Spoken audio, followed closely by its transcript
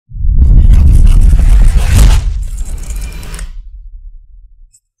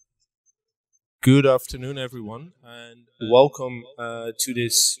Good afternoon, everyone, and welcome to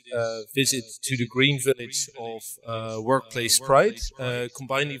this visit to the Green Village of Workplace Pride,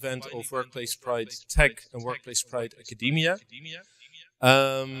 combined event of Workplace Pride Tech and Workplace Pride Academia.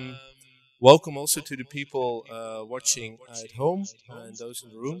 Welcome also to the people watching at home and those in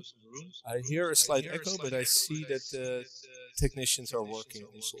the room. I hear a slight echo, but I see that the technicians are working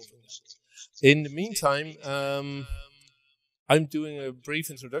on solving that. In the meantime, I'm doing a brief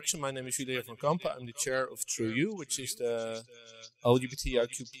introduction. My name is Julia van Kampen. I'm the chair of True You, which is the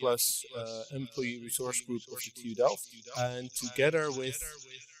LGBTIQ+ employee resource group of the TU Delft. And together with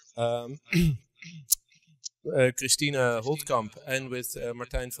Christina Holtkamp and with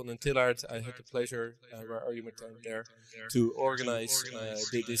Martijn van den Tillaert, I had the pleasure, where are you, Martijn, there, to organize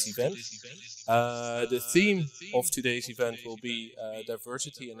this event. The theme of today's event will be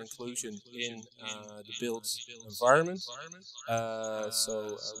diversity and inclusion in the built environment.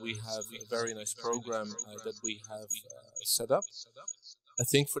 So we have a very nice program that we have set up. I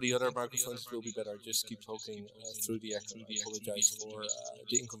think for the other microphones it will be better. Just keep talking through the echo. I apologize for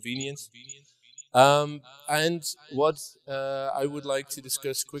the inconvenience. And what I would like to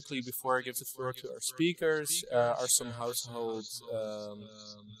discuss quickly before I give the floor to our speakers are some household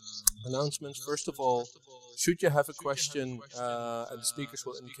announcements. First of all, should you have a question, and the speakers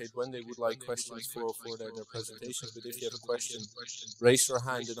will indicate when they would like questions for their presentations, but if you have a question, raise your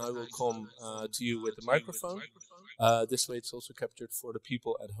hand and I will come to you with the microphone. This way it's also captured for the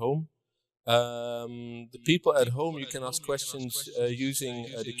people at home. The people at home, you can ask questions using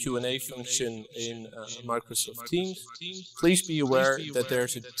the Q&A function in Microsoft Teams. Please be aware that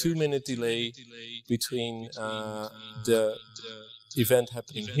there's a 2-minute delay between the event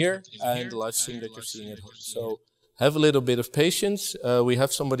happening here and the live stream that you're seeing at home. So have a little bit of patience. We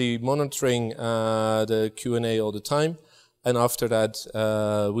have somebody monitoring the Q&A all the time. And after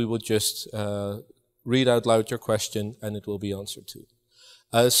that, we will just read out loud your question and it will be answered too.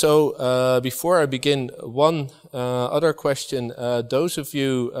 So before I begin, one other question. Those of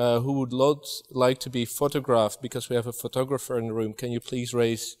you who would like to be photographed, because we have a photographer in the room, can you please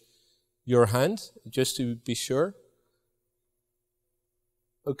raise your hand, just to be sure?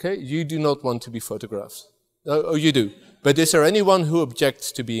 Okay, you do not want to be photographed. Oh, you do. But is there anyone who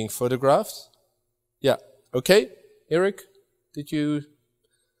objects to being photographed? Yeah, okay. Eric, did you...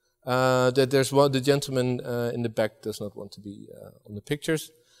 there's one, the gentleman in the back does not want to be on the pictures.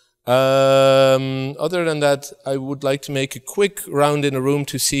 Other than that, I would like to make a quick round in the room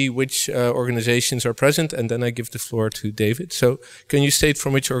to see which organizations are present, and then I give the floor to David. So, can you state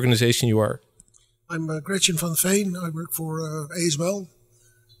from which organization you are? I'm Gretchen van Veen. I work for ASML,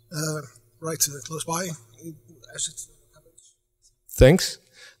 right close by. Thanks.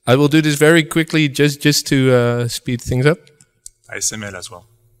 I will do this very quickly, just to speed things up. ASML as well.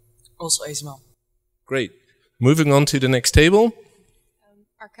 Also ASML. Great. Moving on to the next table.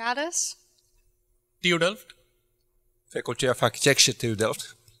 Arcades. TU Delft. Faculty of Architecture, TU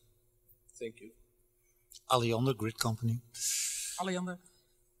Delft. Thank you. Alliander Grid Company. Alliander.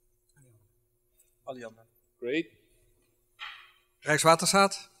 Great.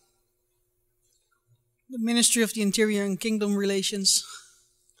 Rijkswaterstaat. The Ministry of the Interior and Kingdom Relations.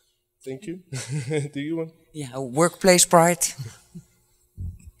 Thank you. Do you want? Yeah, Workplace Pride.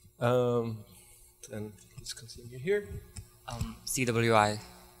 Then let's continue here. CWI.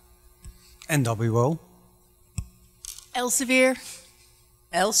 NWO. Elsevier.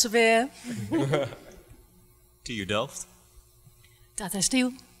 Elsevier. TU Delft. Tata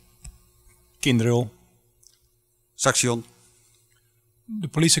Steel. Kindrel. Saxion. The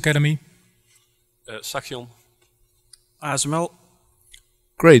Police Academy. Saxion. ASML.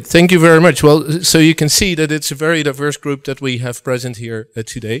 Great, thank you very much. Well, so you can see that it's a very diverse group that we have present here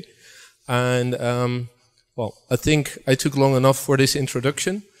today. And, well, I think I took long enough for this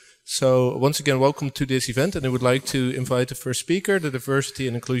introduction. So, once again, welcome to this event. And I would like to invite the first speaker, the Diversity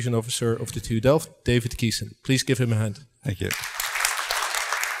and Inclusion Officer of the TU Delft, David Kiesen. Please give him a hand. Thank you.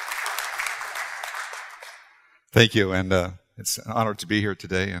 Thank you, and it's an honor to be here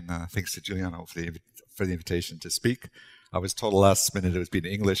today. And thanks to Giuliano for the invitation to speak. I was told last minute it was being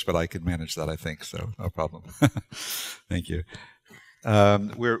English, but I could manage that, I think, so no problem. Thank you.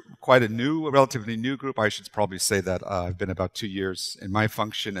 We're quite a relatively new group. I should probably say that I've been about 2 years in my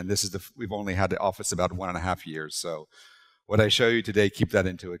function, and this is we've only had the office about 1.5 years. So what I show you today, keep that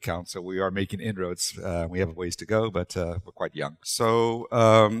into account. So we are making inroads. We have a ways to go, but we're quite young. So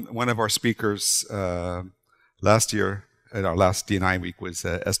one of our speakers last year, at our last D&I week, was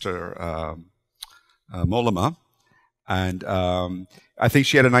Esther Mollema. And I think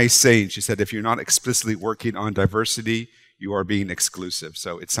she had a nice saying. She said, if you're not explicitly working on diversity, you are being exclusive.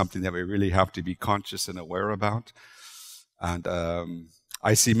 So it's something that we really have to be conscious and aware about. And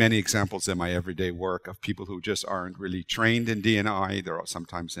I see many examples in my everyday work of people who just aren't really trained in D&I. They're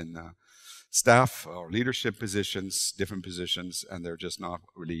sometimes in staff or leadership positions, different positions, and they're just not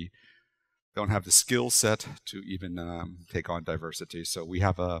really, don't have the skill set to even take on diversity. So we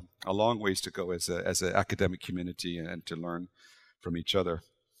have a long ways to go as an academic community and to learn from each other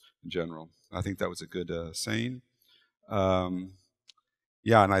in general. I think that was a good saying.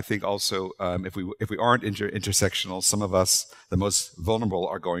 Yeah, and I think also if we aren't intersectional, some of us, the most vulnerable,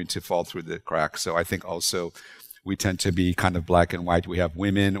 are going to fall through the cracks. So I think also we tend to be kind of black and white. We have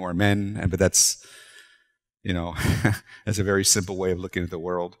women or men, but that's, you know, that's a very simple way of looking at the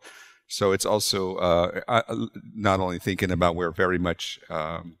world. So it's also not only thinking about we're very much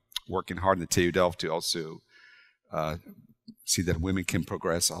working hard in the TU Delft to also see that women can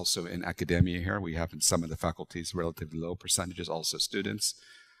progress also in academia here. We have in some of the faculties relatively low percentages, also students.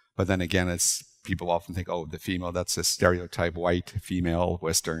 But then again, it's people often think, oh, the female, that's a stereotype white female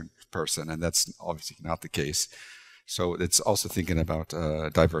Western person, and that's obviously not the case. So it's also thinking about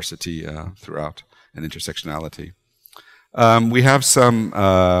diversity throughout and intersectionality. We have some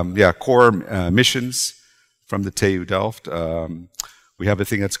core missions from the TU Delft. We have a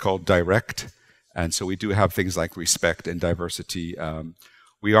thing that's called Direct. And so we do have things like respect and diversity.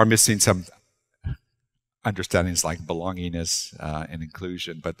 We are missing some understandings like belongingness and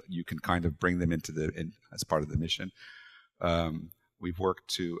inclusion, but you can kind of bring them into as part of the mission. We've worked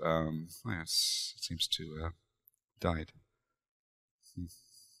to, it seems to died.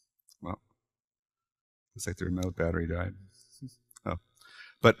 Well, looks like the remote battery died. Oh,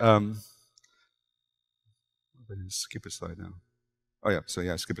 but skip a slide now. Oh yeah, so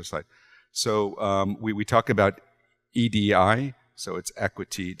yeah, skip a slide. So we talk about EDI, so it's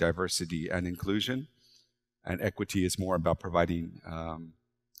equity, diversity, and inclusion. And equity is more about providing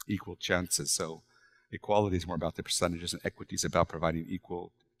equal chances. So equality is more about the percentages, and equity is about providing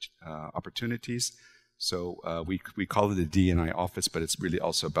equal opportunities. So we call it a D&I office, but it's really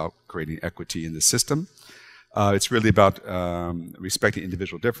also about creating equity in the system. It's really about respecting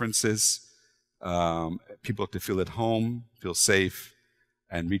individual differences, people to feel at home, feel safe,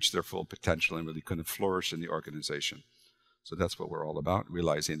 and reach their full potential and really kind of flourish in the organization. So that's what we're all about,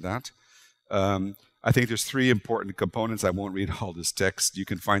 realizing that. I think there's 3 important components. I won't read all this text. You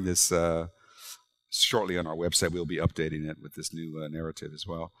can find this shortly on our website. We'll be updating it with this new narrative as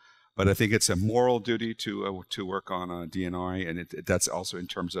well. But I think it's a moral duty to work on D&I, and that's also in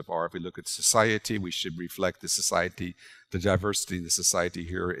terms of if we look at society, we should reflect the society, the diversity in the society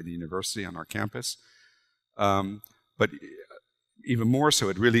here in the university on our campus. But even more so,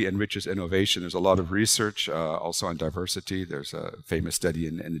 it really enriches innovation. There's a lot of research also on diversity. There's a famous study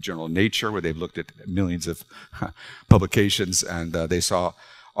in the journal Nature where they've looked at millions of publications, and they saw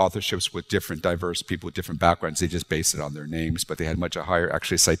authorships with different diverse people with different backgrounds. They just based it on their names, but they had much a higher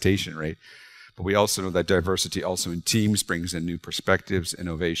actually citation rate. But we also know that diversity also in teams brings in new perspectives,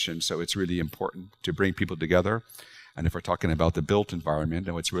 innovation. So it's really important to bring people together. And if we're talking about the built environment,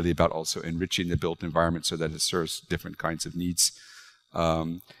 and it's really about also enriching the built environment so that it serves different kinds of needs.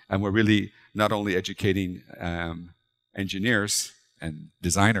 And we're really not only educating engineers and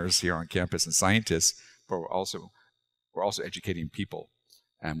designers here on campus and scientists, but we're also educating people.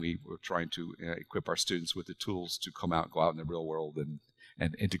 And we're trying to equip our students with the tools to go out in the real world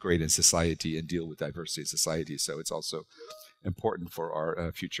and integrate in society and deal with diversity in society. So it's also important for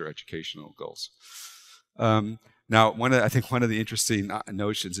our future educational goals. Now, I think one of the interesting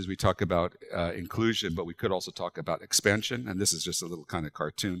notions is we talk about inclusion, but we could also talk about expansion. And this is just a little kind of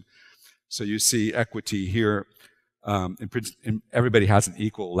cartoon. So you see equity here. Everybody has an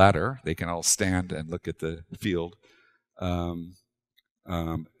equal ladder. They can all stand and look at the field.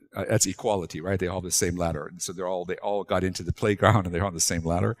 That's equality, right? They all have the same ladder, and so they all got into the playground and they're on the same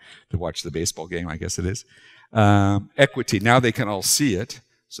ladder to watch the baseball game, I guess it is. Equity, now they can all see it,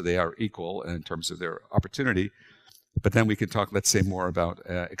 so they are equal in terms of their opportunity. But then we can talk, let's say, more about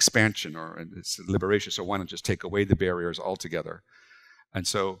expansion or liberation. So why not just take away the barriers altogether? And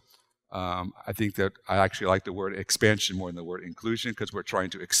so I think that I actually like the word expansion more than the word inclusion, because we're trying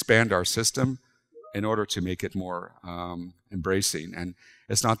to expand our system in order to make it more embracing. And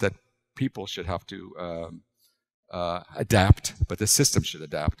it's not that people should have to adapt, but the system should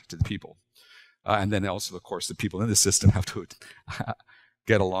adapt to the people. And then also, of course, the people in the system have to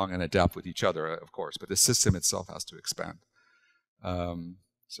get along and adapt with each other, of course, but the system itself has to expand.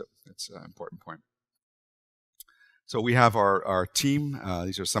 So that's an important point. So we have our team.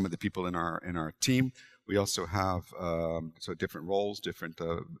 These are some of the people in our team. We also have so different roles, different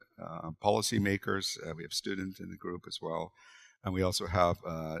policy makers. We have students in the group as well. And we also have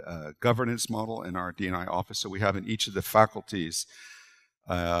a governance model in our D&I office. So we have in each of the faculties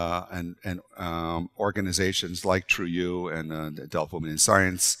and organizations like TrueU and Delft Women in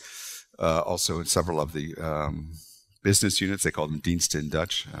Science, also in several of the business units, they call them diensten in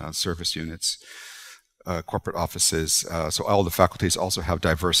Dutch, service units, corporate offices. So all the faculties also have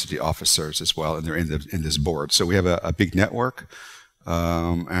diversity officers as well, and they're in this board. So we have a big network,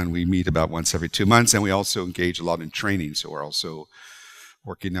 and we meet about once every 2 months, and we also engage a lot in training. So we're also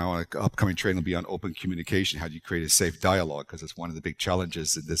working now on an upcoming training will be on open communication. How do you create a safe dialogue? Because it's one of the big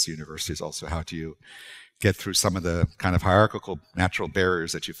challenges in this university is also how do you get through some of the kind of hierarchical natural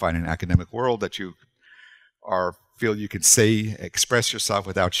barriers that you find in the academic world that you feel you can say, express yourself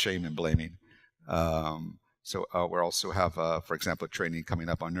without shame and blaming. So we also have, for example, training coming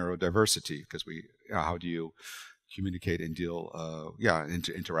up on neurodiversity, because how do you communicate and deal,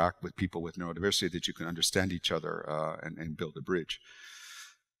 interact with people with neurodiversity that you can understand each other and build a bridge.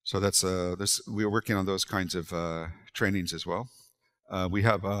 So that's we're working on those kinds of trainings as well. We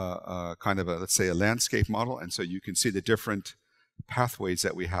have a kind of let's say a landscape model, and so you can see the different pathways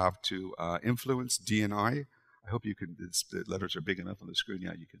that we have to influence D&I. I hope you can, the letters are big enough on the screen.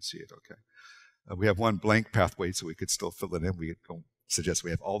 Yeah, you can see it, okay. We have one blank pathway, so we could still fill it in. We don't suggest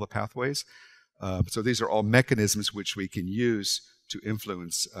we have all the pathways. So these are all mechanisms which we can use to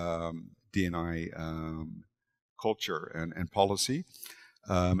influence D&I culture and policy.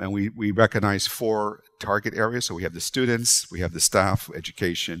 And we recognize 4 target areas. So we have the students, we have the staff,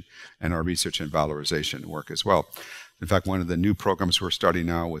 education, and our research and valorization work as well. In fact, one of the new programs we're starting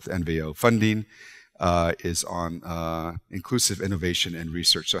now with NVO funding is on inclusive innovation and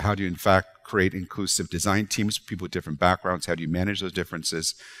research. So how do you, in fact, create inclusive design teams, people with different backgrounds? How do you manage those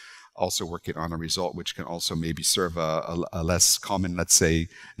differences? Also working on a result which can also maybe serve a less common, let's say,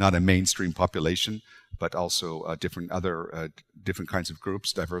 not a mainstream population, but also different kinds of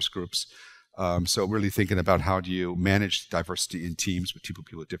groups, diverse groups. So really thinking about how do you manage diversity in teams with people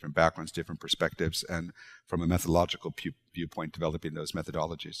with different backgrounds, different perspectives, and from a methodological viewpoint, developing those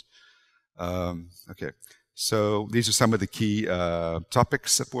methodologies. Okay, so these are some of the key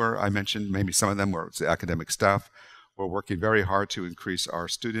topics that I mentioned. Maybe some of them were the academic staff. We're working very hard to increase our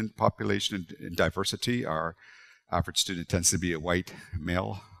student population in diversity. Our average student tends to be a white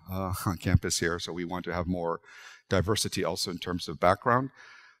male on campus here, so we want to have more diversity also in terms of background.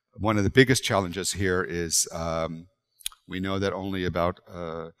 One of the biggest challenges here is we know that only about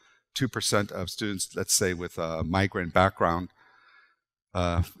 2% of students, let's say with a migrant background,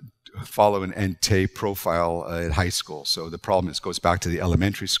 follow an NT profile at high school. So the problem goes back to the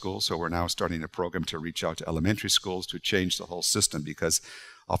elementary school. So we're now starting a program to reach out to elementary schools to change the whole system, because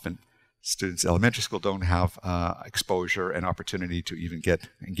often students in elementary school don't have exposure and opportunity to even get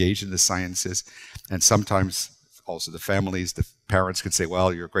engaged in the sciences. And sometimes also the families, the parents can say,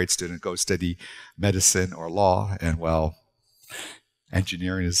 well, you're a great student, go study medicine or law. And well,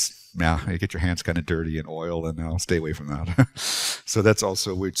 engineering is, you get your hands kind of dirty in oil, and I'll stay away from that. So that's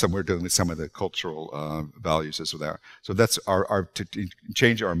also, we're dealing with some of the cultural values as well. So that's to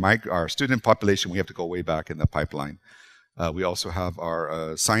change our student population, we have to go way back in the pipeline. We also have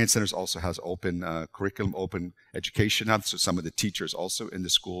our science centers also has open curriculum, open education now, so some of the teachers also in the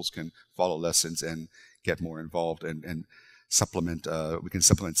schools can follow lessons and get more involved and supplement, we can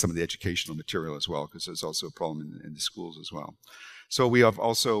supplement some of the educational material as well, because there's also a problem in the schools as well. So we have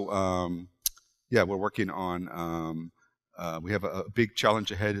also, we're working on, we have a big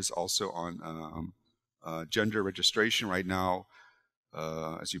challenge ahead is also on gender registration right now.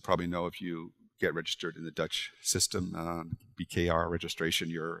 As you probably know, if you get registered in the Dutch system, BKR registration,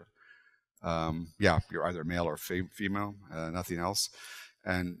 you're either male or female, nothing else.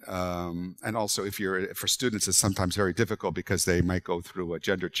 And also for students, it's sometimes very difficult because they might go through a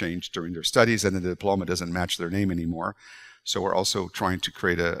gender change during their studies and then the diploma doesn't match their name anymore. So we're also trying to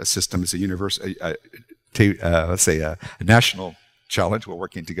create a system as a university, let's say a national challenge. We're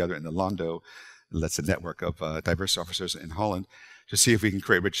working together in the Lando, that's a network of diversity officers in Holland, to see if we can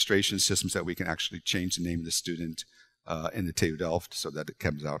create registration systems that we can actually change the name of the student in the TU Delft so that it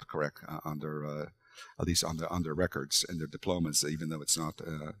comes out correct at least on their records and their diplomas, even though it's not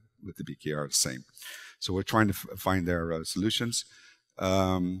with the BKR the same. So we're trying to find their solutions.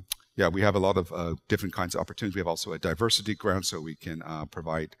 We have a lot of different kinds of opportunities. We have also a diversity grant, so we can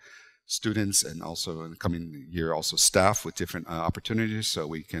provide students and also in the coming year also staff with different opportunities. So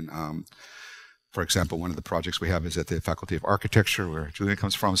we can, for example, one of the projects we have is at the Faculty of Architecture, where Julian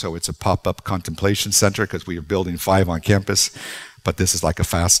comes from. So it's a pop-up contemplation center because we are building 5 on campus, but this is like a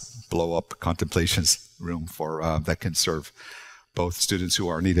fast blow-up contemplations room for that can serve both students who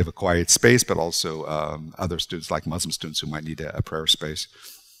are in need of a quiet space, but also other students like Muslim students who might need a prayer space.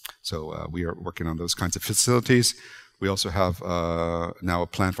 So we are working on those kinds of facilities. We also have now a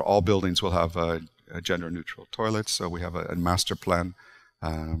plan for all buildings will have a gender-neutral toilets. So we have a master plan.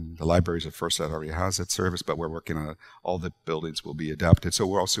 The library is the first that already has that service, but we're working on all the buildings will be adapted. So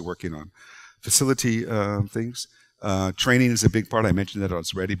we're also working on facility things. Training is a big part. I mentioned that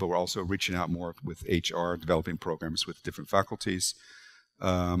it's ready, but we're also reaching out more with HR, developing programs with different faculties,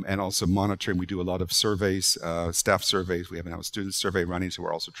 and also monitoring. We do a lot of surveys, staff surveys. We have now a student survey running, so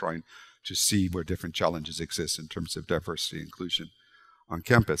we're also trying to see where different challenges exist in terms of diversity and inclusion on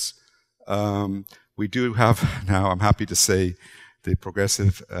campus. We do have now, I'm happy to say, the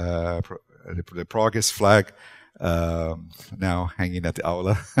progressive, the progress flag now hanging at the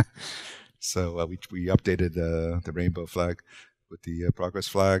aula. So we updated the rainbow flag with the progress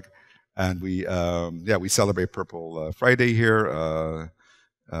flag, and we celebrate Purple Friday here.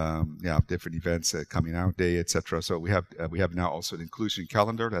 Different events, coming out day, etc. So we have now also an inclusion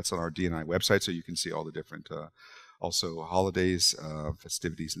calendar that's on our D&I website, so you can see all the different also holidays,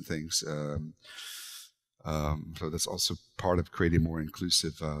 festivities, and things. So that's also part of creating more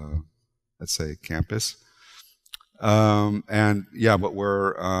inclusive, let's say, campus. What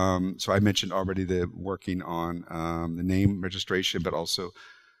we're so I mentioned already the working on the name registration, but also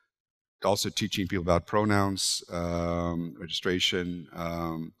teaching people about pronouns, registration,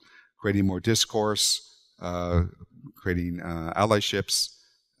 creating more discourse, creating allyships,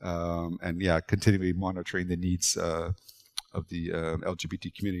 and continually monitoring the needs of the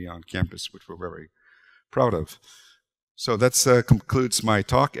LGBT community on campus, which we're very proud of. So that concludes my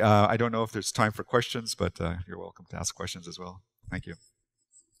talk. I don't know if there's time for questions, but you're welcome to ask questions as well. Thank you.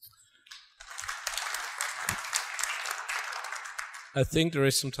 I think there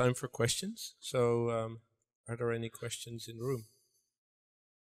is some time for questions. So are there any questions in the room?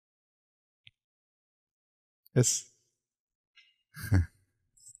 Yes.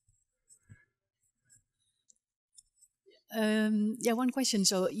 One question.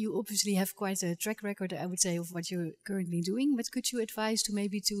 So you obviously have quite a track record, I would say, of what you're currently doing. But could you advise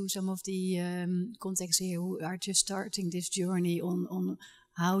to some of the contacts here who are just starting this journey on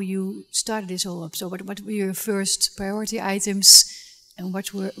how you started this all up? So what were your first priority items, and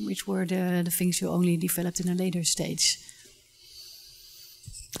which were the things you only developed in a later stage?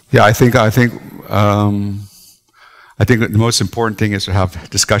 Yeah, I think the most important thing is to have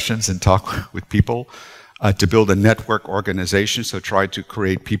discussions and talk with people. To build a network organization, so try to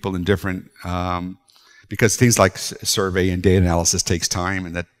create people in different, because things like survey and data analysis takes time,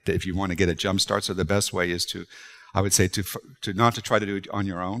 and that if you want to get a jump start, so the best way is to, I would say, to not to try to do it on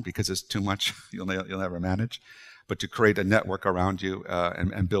your own, because it's too much, you'll never manage, but to create a network around you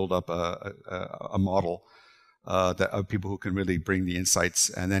and build up a model of people who can really bring the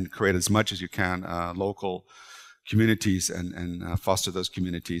insights, and then create as much as you can local communities and foster those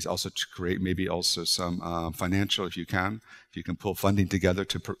communities. Also to create maybe also some financial, if you can pull funding together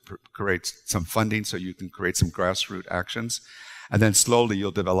to create some funding so you can create some grassroots actions. And then slowly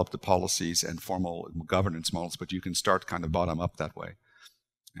you'll develop the policies and formal governance models, but you can start kind of bottom up that way.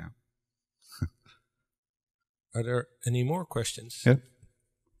 Yeah. Are there any more questions? Yeah.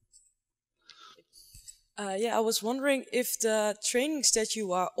 I was wondering if the trainings that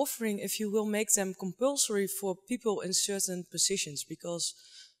you are offering, if you will make them compulsory for people in certain positions, because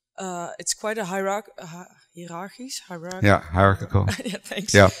it's quite a hierarchical. Yeah, hierarchical. Yeah,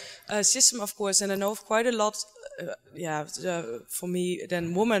 thanks. Yeah. System, of course, and I know of quite a lot. For me,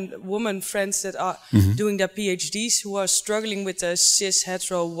 then woman friends that are doing their PhDs who are struggling with the cis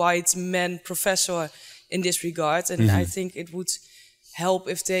hetero white men professor in this regard, and I think it would help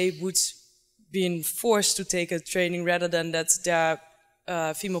if they would being forced to take a training rather than that their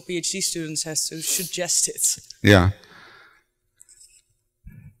female PhD students has to suggest it. Yeah.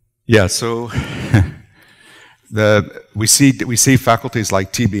 Yeah. So we see faculties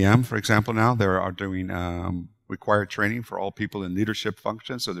like TBM, for example, now they are doing required training for all people in leadership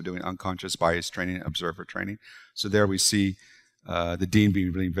functions. So they're doing unconscious bias training, observer training. So there we see the dean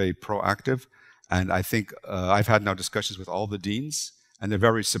being really very proactive. And I think I've had now discussions with all the deans, and they're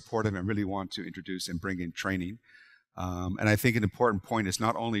very supportive and really want to introduce and bring in training. And I think an important point is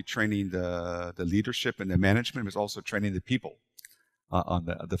not only training the leadership and the management, but also training the people on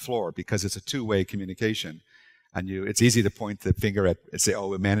the floor, because it's a two-way communication. And it's easy to point the finger at and say,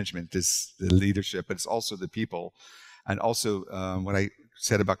 oh, management is the leadership, but it's also the people. And also what I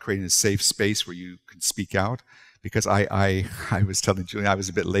said about creating a safe space where you can speak out, because I was telling Julian I was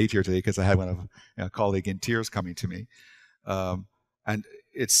a bit late here today because I had one of a colleague in tears coming to me. And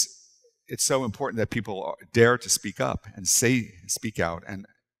it's it's so important that people dare to speak up and speak out. And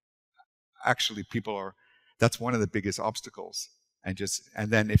actually, that's one of the biggest obstacles. And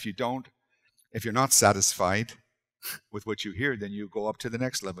then if you're not satisfied with what you hear, then you go up to the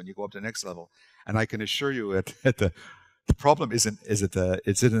next level, and you go up to the next level. And I can assure you that the problem isn't at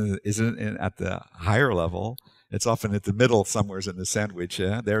the higher level. It's often at the middle, somewhere in the sandwich.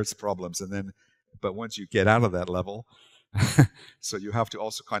 Yeah, there's problems, but once you get out of that level, so you have to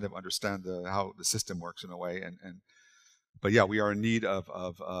also kind of understand how the system works in a way. But yeah, we are in need of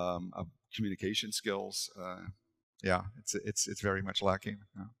communication skills. Yeah, it's very much lacking.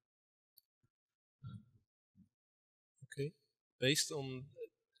 Yeah. Okay. Based on,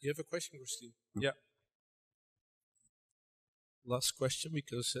 you have a question, Christine? Yeah. Last question,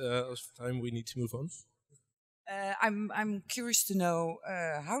 because of time we need to move on. I'm curious to know,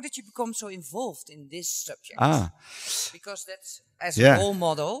 how did you become so involved in this subject? Because that's as a role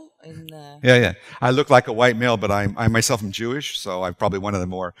model. Yeah. I look like a white male, but I myself am Jewish, so I'm probably one of the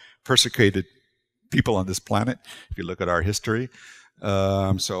more persecuted people on this planet, if you look at our history.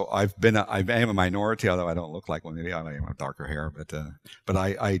 So I am a minority, although I don't look like one. Maybe I have darker hair, but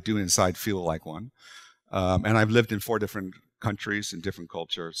I do inside feel like one. And I've lived in 4 different countries and different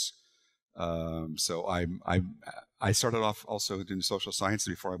cultures. So I started off also doing social science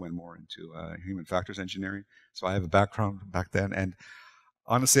before I went more into human factors engineering. So I have a background back then, and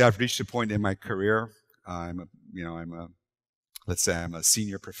honestly, I've reached a point in my career. Let's say I'm a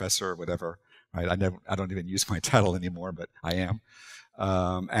senior professor or whatever. Right? I don't even use my title anymore, but I am.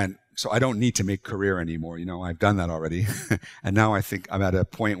 And so I don't need to make career anymore. I've done that already. And now I think I'm at a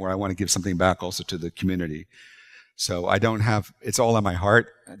point where I want to give something back also to the community. So it's all on my heart.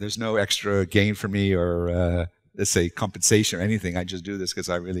 There's no extra gain for me or, let's say, compensation or anything. I just do this because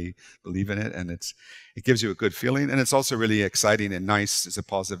I really believe in it. And it gives you a good feeling. And it's also really exciting and nice. It's a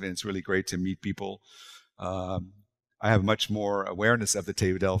positive, and it's really great to meet people. I have much more awareness of the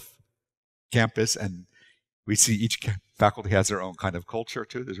TU Delft campus, and we see each faculty has their own kind of culture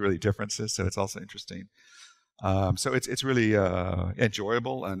too. There's really differences, so it's also interesting. So it's really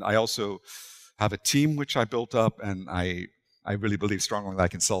enjoyable, and I also have a team which I built up, and I really believe strongly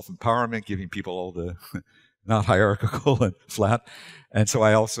like in self-empowerment, giving people all the not hierarchical and flat. And so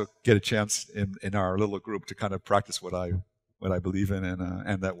I also get a chance in our little group to kind of practice what I believe in,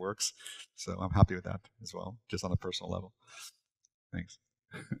 and that works. So I'm happy with that as well, just on a personal level. Thanks.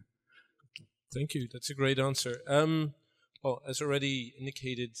 Thank you. That's a great answer. Well, as already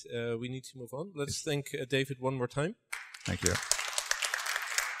indicated, we need to move on. Let's thank David one more time. Thank you.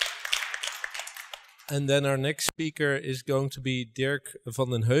 And then our next speaker is going to be Dirk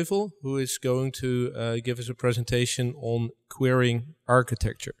van den Heuvel, who is going to give us a presentation on querying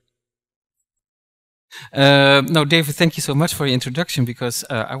architecture. No, David, thank you so much for your introduction, because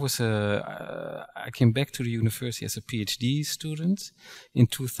I came back to the university as a PhD student in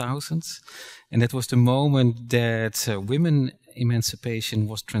 2000, and that was the moment that women emancipation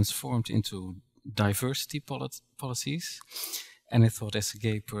was transformed into diversity policies. And I thought, as a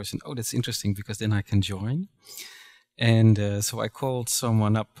gay person, oh, that's interesting, because then I can join. And so I called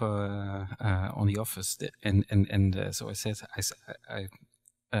someone up on the office, and so I said, I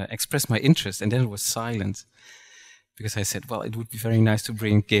expressed my interest, and then it was silent, because I said, well, it would be very nice to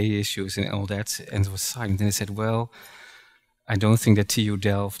bring gay issues and all that, and it was silent. And I said, well, I don't think that TU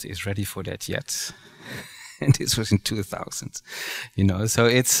Delft is ready for that yet. And this was in 2000, So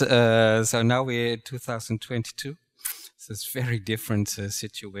it's so now we're in 2022. So it's a very different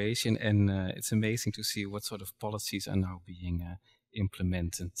situation, and it's amazing to see what sort of policies are now being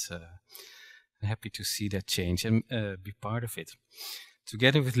implemented. I'm happy to see that change and be part of it.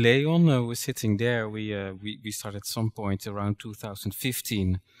 Together with Leon, we're sitting there. We started at some point around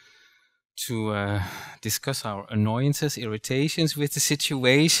 2015 to discuss our annoyances, irritations with the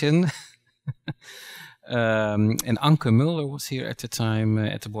situation. And Anke Mulder was here at the time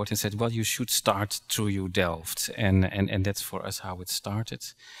at the board and said, well, you should start TU Delft. And that's for us how it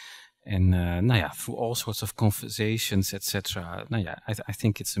started. And through all sorts of conversations, etc. I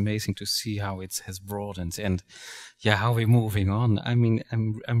think it's amazing to see how it has broadened and how we're moving on. I mean,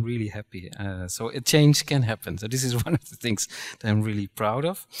 I'm really happy. So a change can happen. So this is one of the things that I'm really proud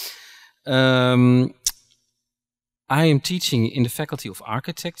of. I am teaching in the Faculty of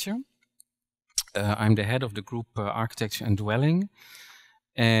Architecture. I'm the head of the group Architecture and Dwelling.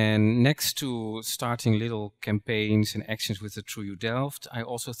 And next to starting little campaigns and actions with the TU Delft, I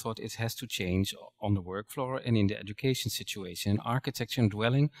also thought it has to change on the work floor and in the education situation. Architecture and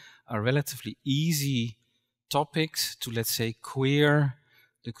dwelling are relatively easy topics to, let's say, queer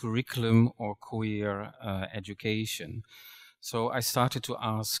the curriculum or queer education. So I started to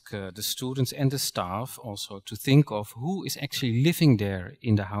ask the students and the staff also to think of who is actually living there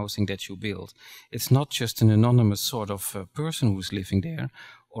in the housing that you build. It's not just an anonymous sort of person who's living there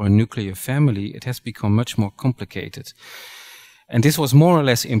or a nuclear family. It has become much more complicated. And this was more or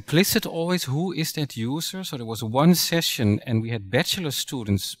less implicit always, who is that user? So there was one session and we had bachelor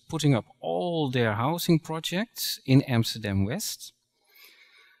students putting up all their housing projects in Amsterdam West.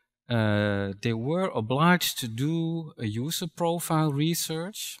 They were obliged to do a user profile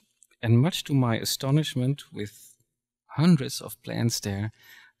research, and much to my astonishment, with hundreds of plans there,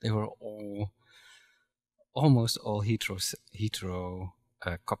 they were almost all hetero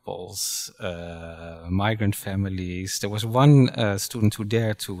couples, migrant families. There was one student who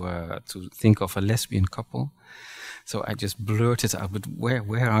dared to think of a lesbian couple. So I just blurted out, but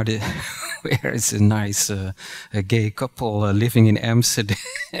where are the, where is a nice a gay couple living in Amsterdam,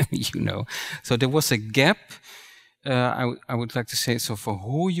 you know? So there was a gap, I would like to say, so for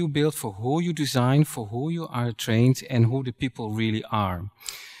who you build, for who you design, for who you are trained, and who the people really are.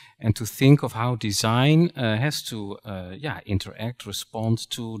 And to think of how design has to, interact, respond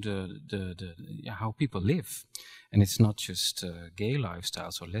to how people live. And it's not just gay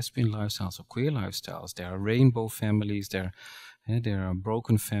lifestyles or lesbian lifestyles or queer lifestyles. There are rainbow families, there are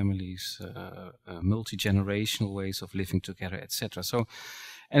broken families, multi-generational ways of living together, etc. So,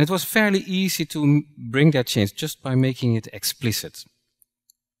 and it was fairly easy to bring that change just by making it explicit.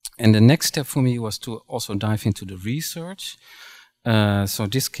 And the next step for me was to also dive into the research. So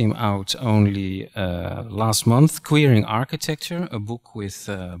this came out only last month, Queering Architecture, a book with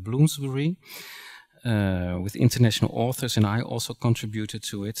Bloomsbury, with international authors, and I also contributed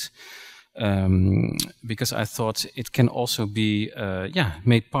to it because I thought it can also be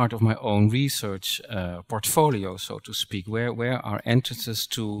made part of my own research portfolio, so to speak, where are entrances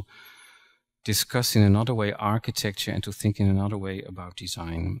to discuss in another way architecture and to think in another way about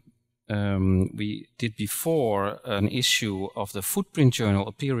design. We did before an issue of the Footprint Journal,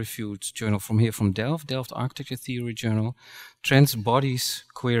 a peer-reviewed journal from Delft, Delft Architecture Theory Journal, Trans Bodies,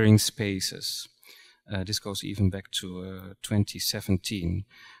 Queering Spaces. This goes even back to 2017,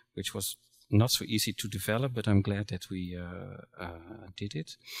 which was not so easy to develop, but I'm glad that we did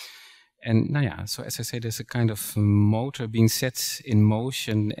it. And so as I say, there's a kind of motor being set in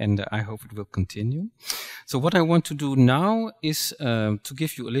motion, and I hope it will continue. So what I want to do now is to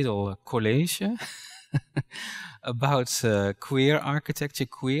give you a little collage about queer architecture,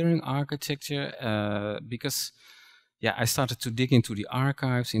 queering architecture, because I started to dig into the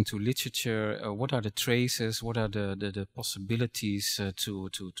archives, into literature. What are the traces? What are the possibilities to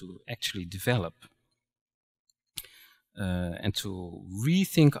actually develop? And to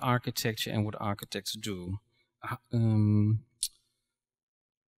rethink architecture and what architects do. How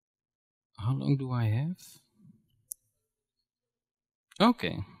long do I have?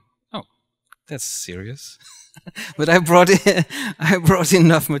 Okay. Oh, that's serious. But I brought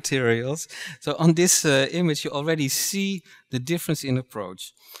enough materials. So on this image, you already see the difference in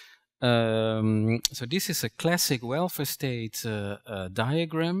approach. So this is a classic welfare state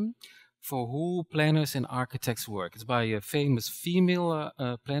diagram for who planners and architects work. It's by a famous female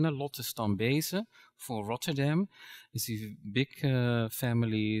planner, Lotte Stambeze, for Rotterdam. You see big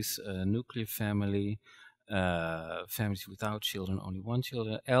families, nuclear family, families without children, only one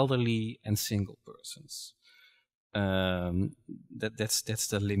child, elderly and single persons. That's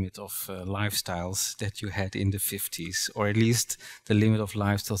the limit of lifestyles that you had in the 50s, or at least the limit of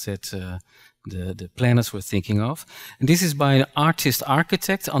lifestyles that the planners were thinking of. And this is by an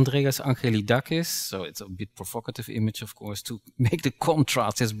artist-architect, Andreas Angelidakis. So it's a bit provocative image, of course, to make the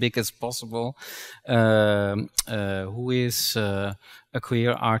contrast as big as possible. Who is a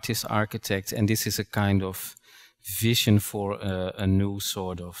queer artist-architect, and this is a kind of vision for a new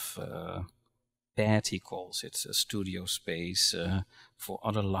sort of pad, he calls it, a studio space for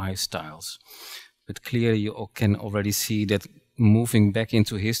other lifestyles. But clearly you can already see that moving back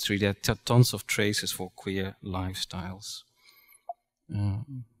into history, there are tons of traces for queer lifestyles.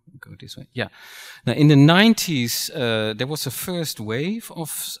 Go this way. Yeah. Now in the 90s, there was a first wave of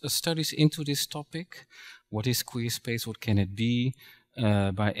studies into this topic. What is queer space? What can it be?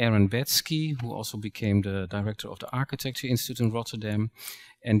 By Aaron Betsky, who also became the director of the Architecture Institute in Rotterdam.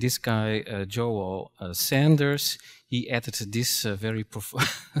 And this guy, Joel Sanders, he added this very,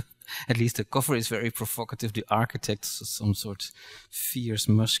 at least the cover is very provocative, the architect, some sort fierce,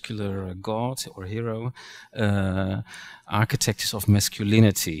 muscular god or hero, architects of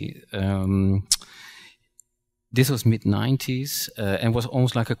masculinity. This was mid-90s and was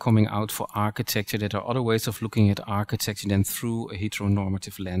almost like a coming out for architecture, that there are other ways of looking at architecture than through a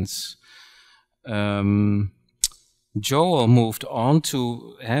heteronormative lens. Joel moved on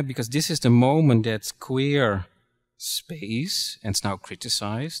to, because this is the moment that queer space, and it's now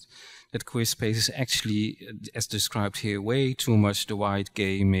criticized, that queer space is actually, as described here, way too much the white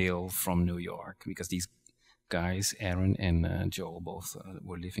gay male from New York, because these guys, Aaron and Joel, both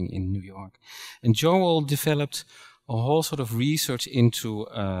were living in New York. And Joel developed a whole sort of research into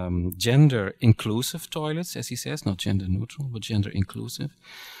gender inclusive toilets, as he says, not gender neutral, but gender inclusive,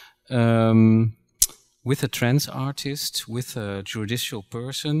 with a trans artist, with a judicial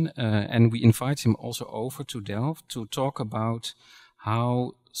person, and we invite him also over to Delft to talk about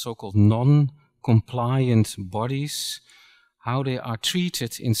how so-called non-compliant bodies, how they are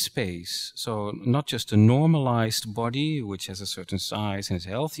treated in space. So not just a normalized body, which has a certain size and is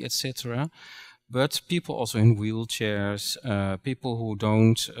healthy, etc., but people also in wheelchairs, people who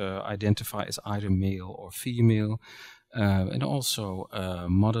don't identify as either male or female, and also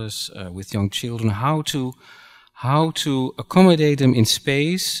mothers with young children, how to accommodate them in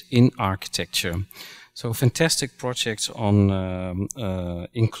space in architecture. So fantastic projects on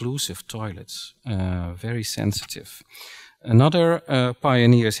inclusive toilets, very sensitive. Another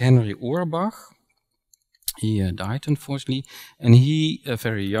pioneer is Henry Urbach. He died, unfortunately, and he,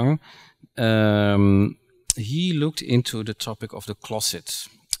 very young, he looked into the topic of the closet.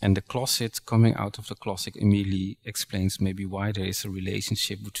 And the closet, coming out of the closet, immediately explains maybe why there is a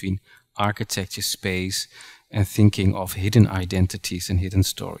relationship between architecture, space, and thinking of hidden identities and hidden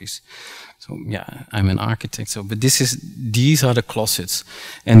stories. So yeah, I'm an architect, so but these are the closets.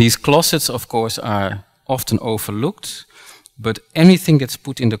 And these closets, of course, are often overlooked, but anything that's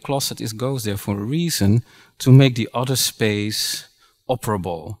put in the closet goes there for a reason, to make the other space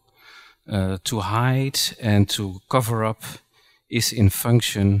operable, to hide and to cover up is in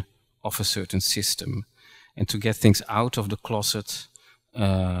function of a certain system. And to get things out of the closet,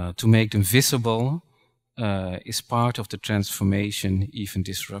 to make them visible, is part of the transformation, even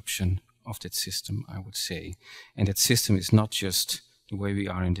disruption of that system, I would say. And that system is not just the way we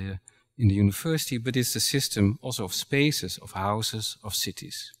are in the university, but it's the system also of spaces, of houses, of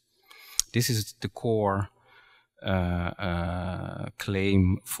cities. This is the core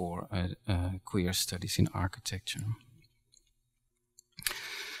claim for queer studies in architecture.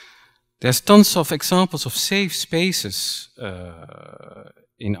 There's tons of examples of safe spaces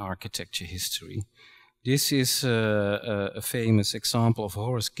in architecture history. This is a famous example of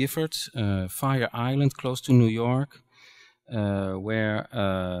Horace Gifford, Fire Island, close to New York, where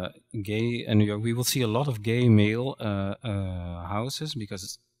in New York, we will see a lot of gay male houses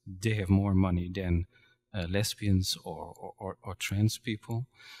because they have more money than lesbians or trans people.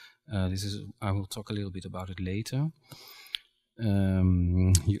 I will talk a little bit about it later.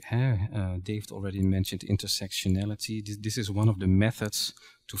 David already mentioned intersectionality. This is one of the methods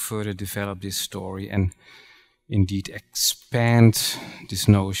to further develop this story and indeed expand this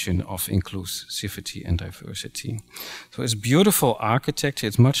notion of inclusivity and diversity. So it's beautiful architecture,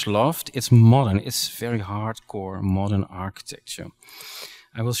 it's much loved, it's modern, it's very hardcore modern architecture.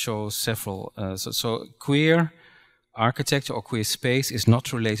 I will show several. So queer architecture or queer space is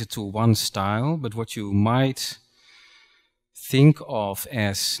not related to one style, but what you might think of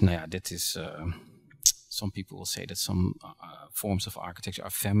as, that is, some people will say that some forms of architecture are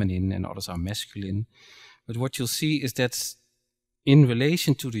feminine and others are masculine. But what you'll see is that in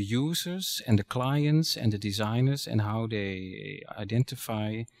relation to the users and the clients and the designers and how they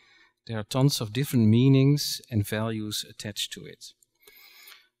identify, there are tons of different meanings and values attached to it.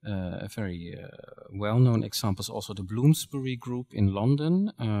 A very well-known example is also the Bloomsbury Group in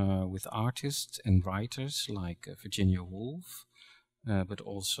London, with artists and writers like Virginia Woolf, but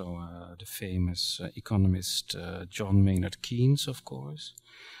also the famous economist John Maynard Keynes, of course.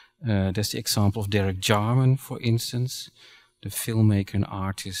 There's the example of Derek Jarman, for instance, the filmmaker and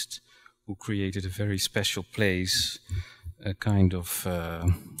artist who created a very special place, a kind of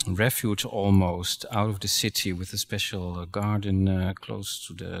refuge almost out of the city with a special garden close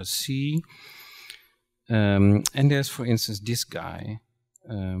to the sea. And there's, for instance, this guy,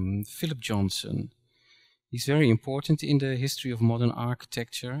 Philip Johnson. He's very important in the history of modern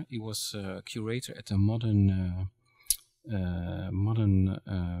architecture. He was a curator at the Modern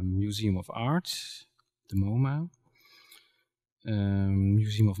Museum of Art, the MoMA,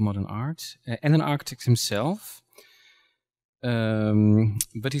 Museum of Modern Art, and an architect himself.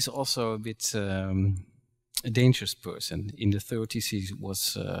 But he's also a bit a dangerous person. In the 30s, he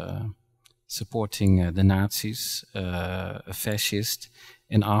was supporting the Nazis, a fascist,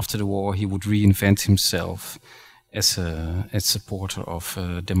 and after the war, he would reinvent himself as a supporter of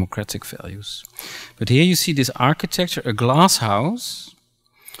democratic values. But here you see this architecture, a glass house,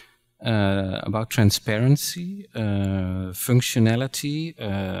 about transparency, functionality,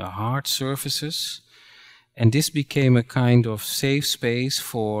 hard surfaces. And this became a kind of safe space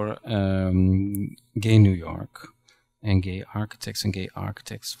for gay New York and gay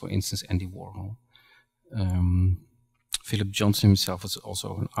architects, for instance, Andy Warhol. Philip Johnson himself was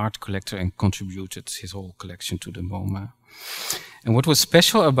also an art collector and contributed his whole collection to the MoMA. And what was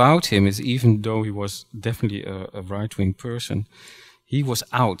special about him is, even though he was definitely a right-wing person, he was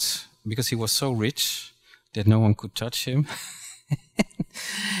out because he was so rich that no one could touch him.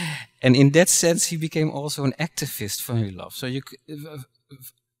 And in that sense, he became also an activist, funnily enough.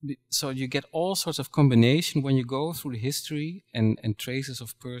 So you get all sorts of combination when you go through the history and traces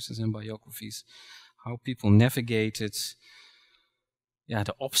of persons and biographies, how people navigated,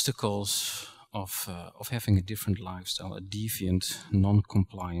 the obstacles of having a different lifestyle, a deviant,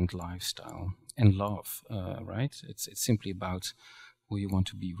 non-compliant lifestyle, and love. Right? It's simply about who you want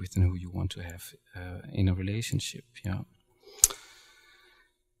to be with and who you want to have in a relationship. Yeah.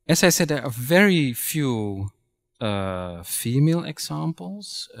 As I said, there are very few female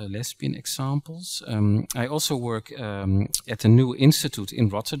examples, lesbian examples. I also work at a new institute in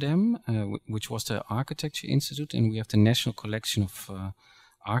Rotterdam, which was the Architecture Institute, and we have the National Collection of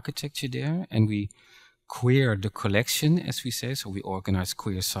Architecture there, and we queer the collection, as we say. So we organize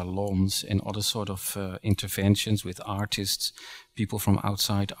queer salons and other sort of interventions with artists, people from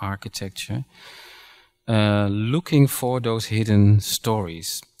outside architecture, looking for those hidden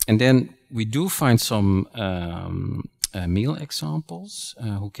stories. And then we do find some male examples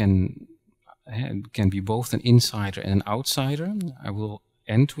who can be both an insider and an outsider. I will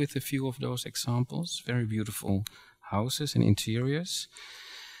end with a few of those examples. Very beautiful houses and interiors,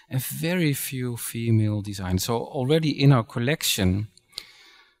 and very few female designers. So already in our collection,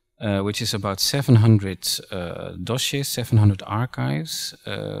 which is about 700 dossiers, 700 archives,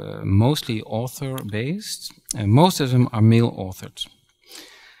 mostly author-based, and most of them are male-authored.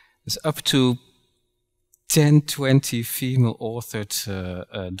 There's up to 10, 20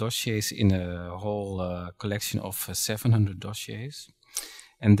 female-authored dossiers in a whole collection of 700 dossiers.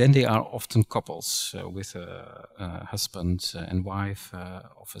 And then they are often couples with a husband and wife,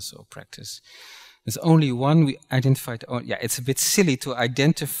 office or practice. There's only one we identified. It's a bit silly to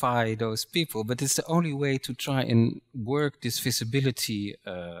identify those people, but it's the only way to try and work this visibility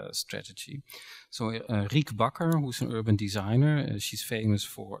strategy. So Riek Bakker, who's an urban designer, she's famous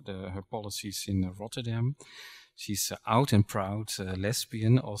for her policies in Rotterdam. She's out and proud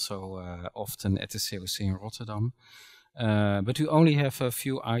lesbian, also often at the COC in Rotterdam. But we only have a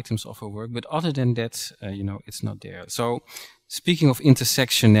few items of her work. But other than that, it's not there. So speaking of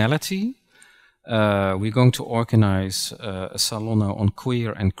intersectionality, we're going to organize a salon now on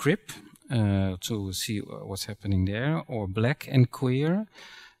queer and crip to see what's happening there, or black and queer,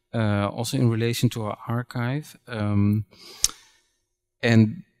 also in relation to our archive.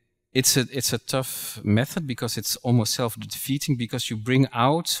 And it's a tough method because it's almost self-defeating, because you bring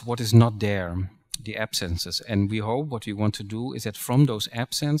out what is not there, the absences. And we hope what we want to do is that from those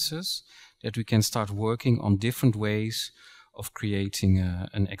absences that we can start working on different ways of creating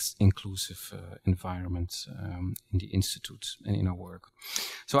an inclusive environment in the Institute and in our work.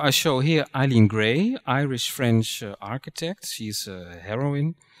 So I show here Eileen Gray, Irish-French architect. She's a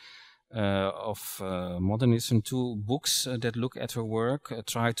heroine of modernism. Two books that look at her work,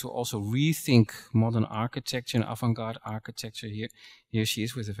 try to also rethink modern architecture and avant-garde architecture. Here she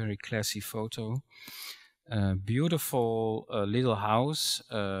is with a very classy photo. Beautiful little house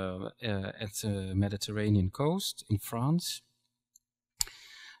at the Mediterranean coast in France.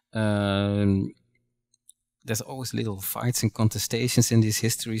 There's always little fights and contestations in these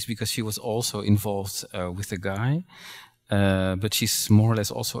histories because she was also involved with a guy. But she's more or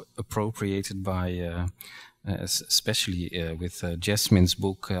less also appropriated by, especially with Jasmine's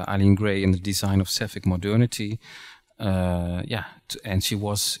book, Eileen Gray and the Design of Sapphic Modernity. And she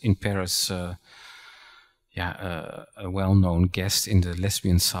was in Paris, a well-known guest in the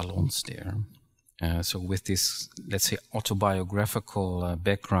lesbian salons there. So with this, let's say, autobiographical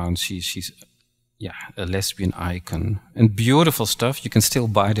background, she's a lesbian icon, and beautiful stuff. You can still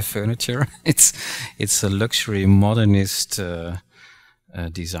buy the furniture. It's a luxury modernist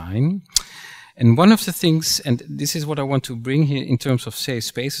design. And one of the things, and this is what I want to bring here in terms of safe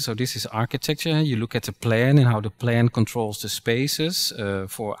spaces. So this is architecture. You look at the plan and how the plan controls the spaces.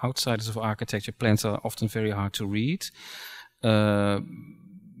 For outsiders of architecture, plans are often very hard to read.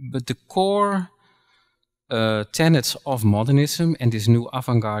 But the core tenets of modernism and this new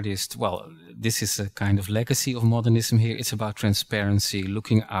avant-gardist, this is a kind of legacy of modernism here. It's about transparency,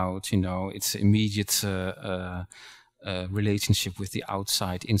 looking out, it's immediate relationship with the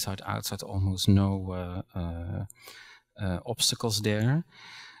outside, inside, outside, almost no obstacles there.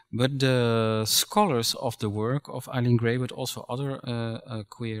 But the scholars of the work of Eileen Gray, but also other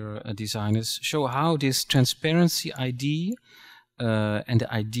queer designers, show how this transparency idea and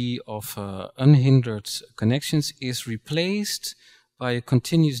the idea of unhindered connections is replaced by a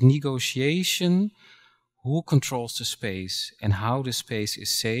continuous negotiation who controls the space and how the space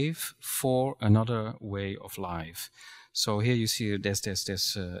is safe for another way of life. So here you see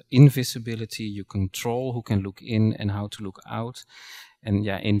there's invisibility. You control who can look in and how to look out. And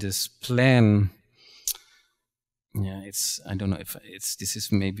yeah, in this plan, yeah, I don't know if this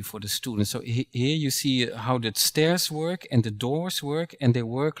is maybe for the students. So here you see how the stairs work and the doors work, and they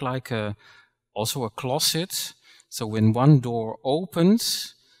work like also a closet. So when one door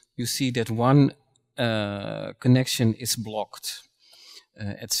opens, you see that one connection is blocked,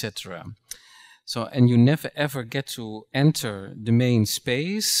 etc. So, and you never ever get to enter the main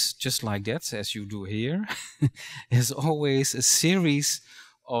space just like that, as you do here. There's always a series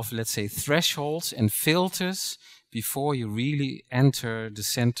of, let's say, thresholds and filters before you really enter the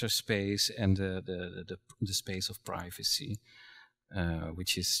center space and the space of privacy,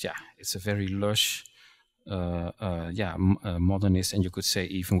 which is, yeah, it's a very lush, modernist, and you could say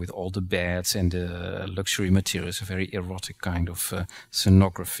even with all the beds and the luxury materials, a very erotic kind of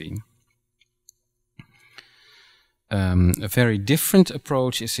scenography. A very different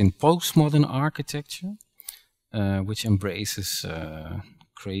approach is in postmodern architecture, which embraces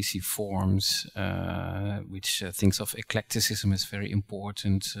crazy forms, which thinks of eclecticism as very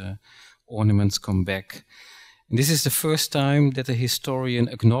important. Ornaments come back. And this is the first time that a historian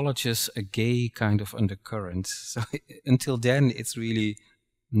acknowledges a gay kind of undercurrent. So until then, it's really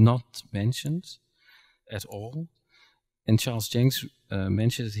not mentioned at all. And Charles Jenks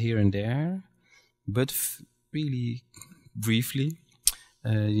mentioned it here and there, but really briefly.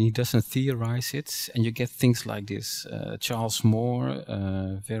 He doesn't theorize it, and you get things like this. Charles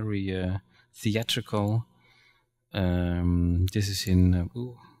Moore, very theatrical. This is in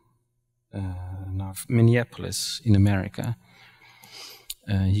Minneapolis in America.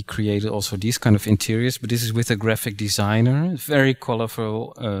 He created also these kind of interiors, but this is with a graphic designer. Very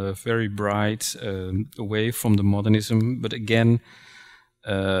colorful, very bright, away from the modernism, but again,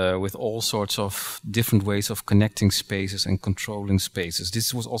 with all sorts of different ways of connecting spaces and controlling spaces.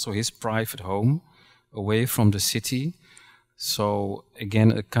 This was also his private home, away from the city. So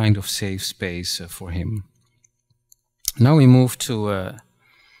again, a kind of safe space for him. Now we move to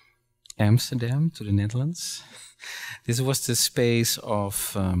Amsterdam, to the Netherlands. This was the space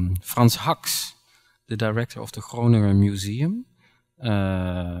of Frans Haks, the director of the Groninger Museum.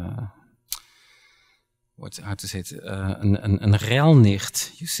 How to say it? Een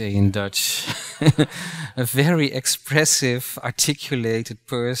ruilnicht, you say in Dutch. A very expressive, articulated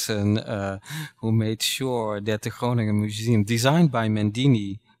person who made sure that the Groninger Museum, designed by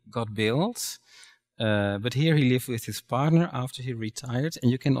Mendini, got built. But here he lived with his partner after he retired,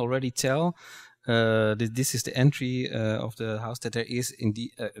 and you can already tell that this is the entry of the house, that there is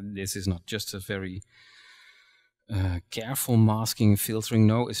indeed, this is not just a very careful masking, filtering.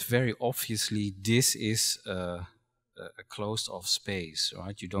 No, it's very obviously this is a closed off space,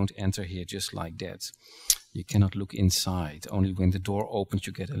 right? You don't enter here just like that. You cannot look inside. Only when the door opens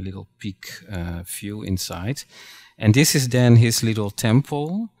you get a little peek view inside. And this is then his little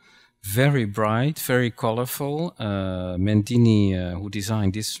temple. Very bright, very colorful. Mendini, who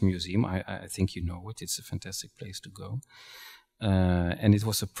designed this museum, I think you know it. It's a fantastic place to go. And it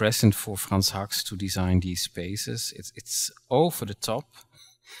was a present for Frans Haks to design these spaces. It's over the top,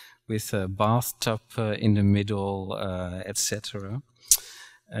 with a bathtub in the middle, etc.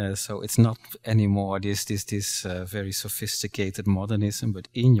 So it's not anymore this very sophisticated modernism, but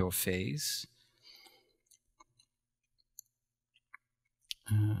in your face.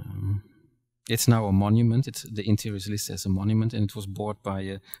 It's now a monument. The interior is listed as a monument, and it was bought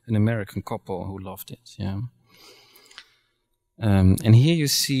by an American couple who loved it. Yeah. And here you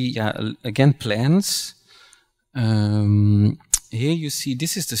see, again, plans. Here you see,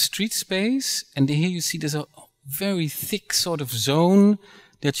 this is the street space, and here you see there's a very thick sort of zone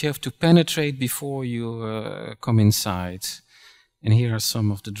that you have to penetrate before you come inside. And here are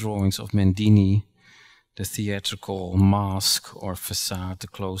some of the drawings of Mendini, the theatrical mask or facade, the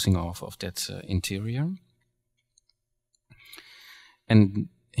closing off of that interior. And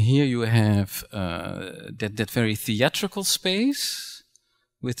here you have that very theatrical space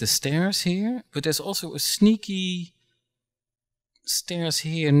with the stairs here, but there's also a sneaky stairs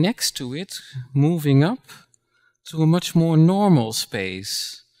here next to it, moving up to a much more normal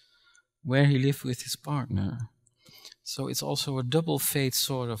space where he lived with his partner. So it's also a double fate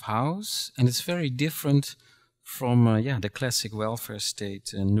sort of house, and it's very different from the classic welfare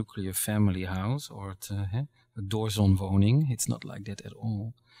state nuclear family house or a doorzonwoning. It's not like that at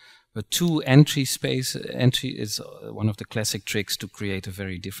all. But two entry is one of the classic tricks to create a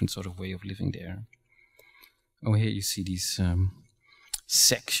very different sort of way of living there. Oh, here you see these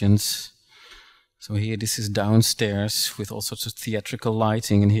sections. So here this is downstairs with all sorts of theatrical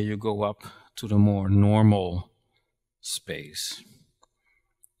lighting, and here you go up to the more normal space.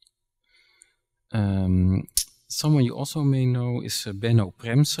 Someone you also may know is Benno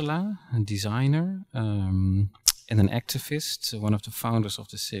Premsela, a designer and an activist, one of the founders of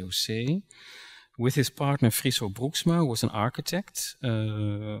the COC. With his partner Friso Broeksma, who was an architect,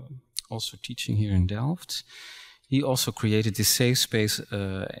 also teaching here in Delft. He also created this safe space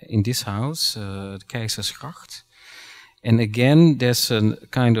in this house, the Keizersgracht. And again, there's a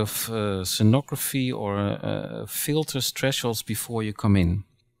kind of scenography or filters, thresholds before you come in.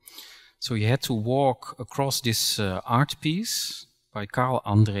 So you had to walk across this art piece by Carl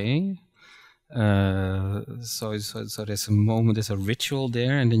André. So there's a moment, there's a ritual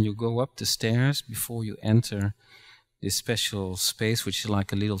there, and then you go up the stairs before you enter this special space, which is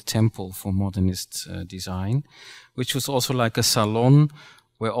like a little temple for modernist design, which was also like a salon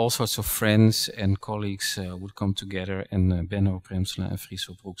where all sorts of friends and colleagues would come together, and Benno Premsela and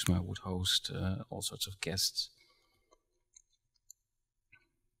Friso Broeksma would host all sorts of guests.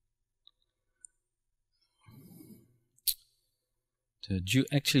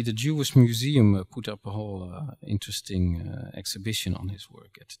 Actually, the Jewish Museum put up a whole interesting exhibition on his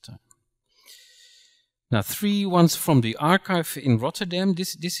work at the time. Now, 3 ones from the archive in Rotterdam.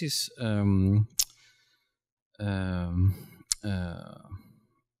 This is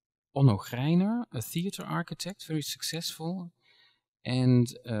Onno Greiner, a theater architect, very successful.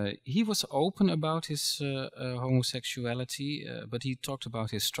 And he was open about his homosexuality, but he talked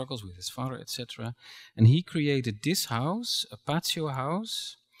about his struggles with his father, etc. And he created this house, a patio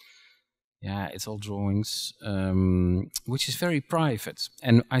house. Yeah, it's all drawings, which is very private.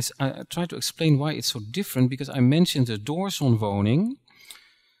 And I try to explain why it's so different, because I mentioned the doorzonwoning,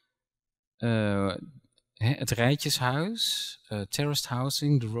 het rijtjeshuis, terraced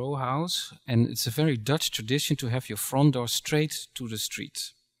housing, the row house, and it's a very Dutch tradition to have your front door straight to the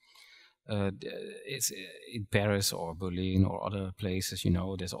street. It's in Paris or Berlin or other places, you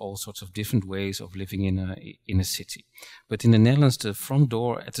know, there's all sorts of different ways of living in a city. But in the Netherlands, the front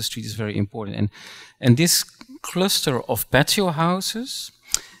door at the street is very important. And this cluster of patio houses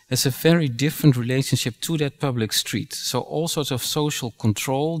has a very different relationship to that public street. So all sorts of social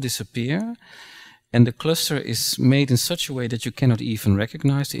control disappear. And the cluster is made in such a way that you cannot even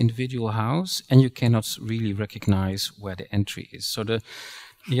recognize the individual house, and you cannot really recognize where the entry is. So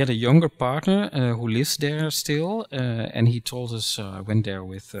he had a younger partner who lives there still, and he told us, I went there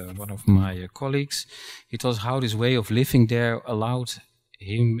with one of my colleagues, he told us how this way of living there allowed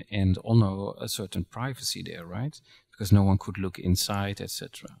him and Onno a certain privacy there, right? Because no one could look inside,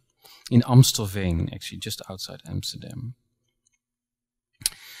 etc. In Amstelveen, actually, just outside Amsterdam.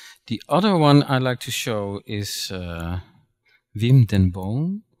 The other one I like to show is Wim den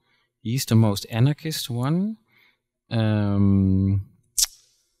Boom. He's the most anarchist one.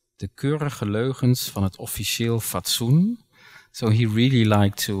 De keurige leugens van het officieel fatsoen. So he really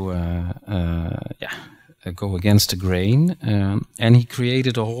liked to go against the grain. And he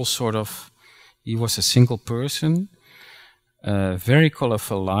created a whole sort of, he was a single person. Very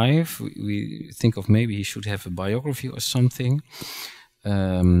colorful life. We think of maybe he should have a biography or something.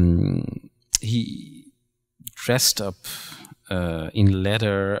 He dressed up in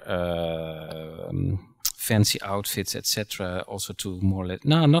leather, fancy outfits, etc. Also to more or less,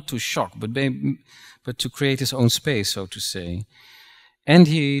 no, not to shock, but to create his own space, so to say. And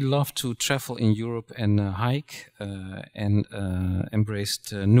he loved to travel in Europe and hike and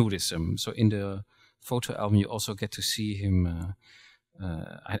embraced nudism. So in the photo album, you also get to see him.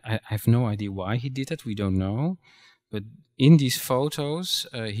 I have no idea why he did that. We don't know. But in these photos,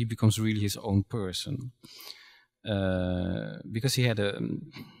 he becomes really his own person. Because he had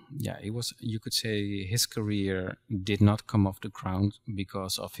you could say his career did not come off the ground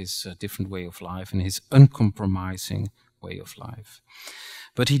because of his different way of life and his uncompromising way of life.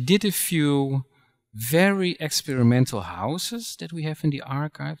 But he did a few very experimental houses that we have in the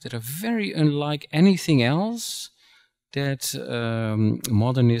archive that are very unlike anything else that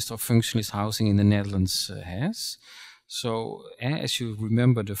modernist or functionalist housing in the Netherlands has. So, as you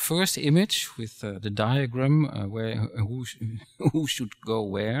remember the first image with the diagram where who should go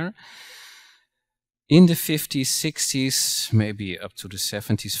where, in the 50s, 60s, maybe up to the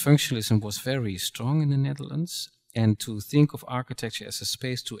 70s, functionalism was very strong in the Netherlands. and to think of architecture as a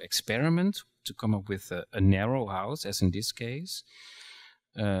space to experiment, to come up with a narrow house, as in this case,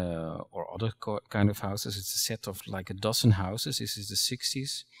 or other kind of houses. It's a set of like a dozen houses. This is the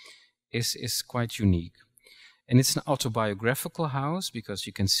 60s. Is quite unique. And it's an autobiographical house because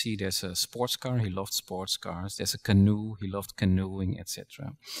you can see there's a sports car. He loved sports cars. There's a canoe. He loved canoeing,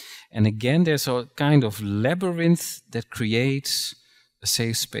 etc. And again, there's a kind of labyrinth that creates a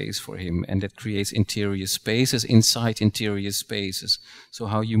safe space for him, and that creates interior spaces inside interior spaces. So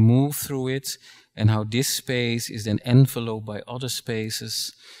how you move through it and how this space is then enveloped by other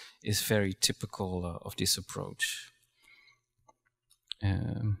spaces is very typical of this approach.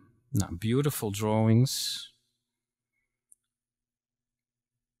 Now, beautiful drawings.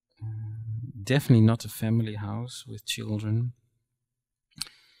 Definitely not a family house with children.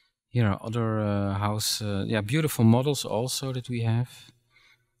 Here are other beautiful models also that we have.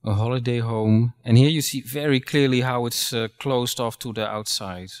 A holiday home. And here you see very clearly how it's closed off to the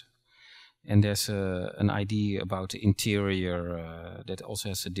outside. And there's an idea about the interior that also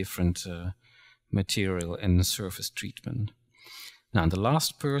has a different material and surface treatment. Now, the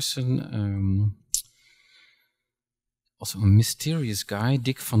last person, also a mysterious guy,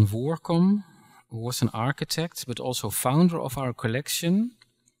 Dick van Voorkom, who was an architect, but also founder of our collection.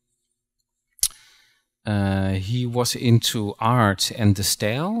 He was into art and the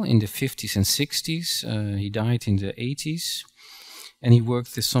style in the 50s and 60s. He died in the 80s. And he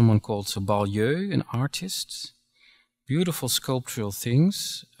worked with someone called Balieu, an artist. Beautiful sculptural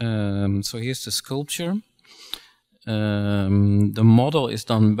things. So here's the sculpture. The model is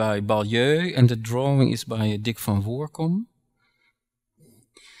done by Balieu and the drawing is by Dick van Voorkom.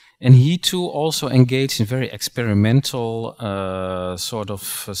 And he too also engaged in very experimental sort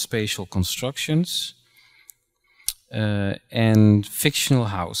of spatial constructions and fictional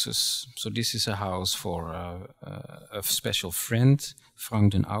houses. So this is a house for a special friend,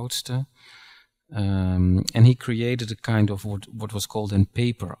 Frank den Oudste. And he created a kind of what was called in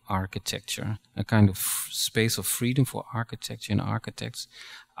paper architecture, a kind of space of freedom for architecture and architects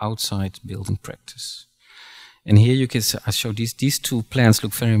outside building practice. And here you can I show these two plans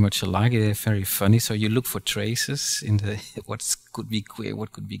look very much alike. They're very funny. So you look for traces in the what could be queer,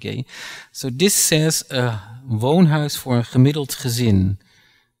 what could be gay. So this says woonhuis voor een gemiddeld gezin.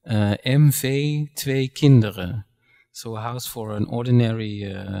 MV 2 kinderen. So a house for an ordinary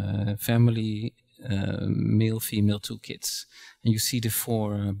family, male, female, 2 kids. And you see the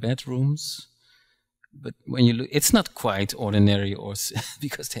 4 bedrooms. But when you look, it's not quite ordinary or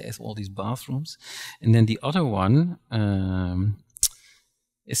because they have all these bathrooms. And then the other one,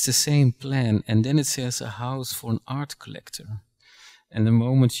 it's the same plan. And then it says a house for an art collector. And the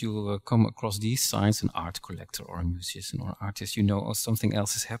moment you come across these signs, an art collector or a musician or an artist, you know, oh, something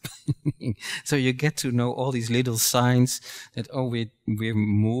else is happening. So you get to know all these little signs that, oh, we're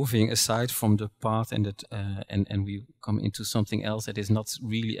moving aside from the path and that, and we come into something else that is not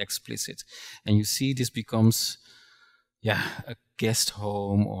really explicit. And you see this becomes, yeah, a guest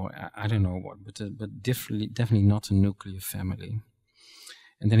home or I don't know what, but definitely not a nuclear family.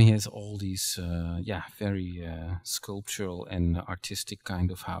 And then he has all these, very sculptural and artistic kind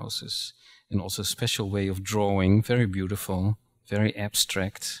of houses. And also a special way of drawing, very beautiful, very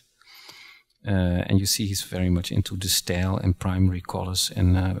abstract. And you see he's very much into the style and primary colors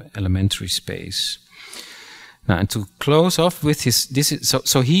and elementary space. Now, and to close off with his,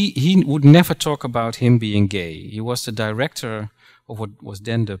 so he would never talk about him being gay. He was the director of what was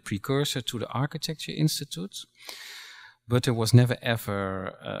then the precursor to the Architecture Institute. But there was never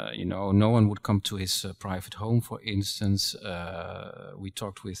ever, no one would come to his private home, for instance. We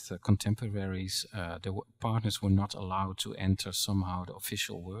talked with contemporaries. The partners were not allowed to enter somehow the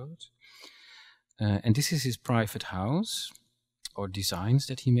official world. And this is his private house, or designs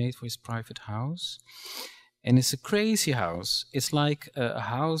that he made for his private house. And it's a crazy house. It's like a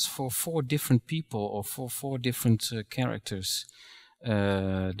house for 4 different people or for 4 different characters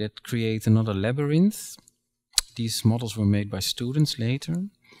that create another labyrinth. These models were made by students later.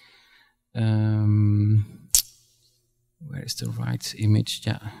 Where is the right image?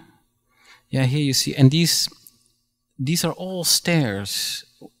 Yeah, here you see. And these are all stairs.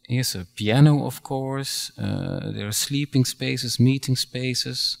 Here's a piano, of course. There are sleeping spaces, meeting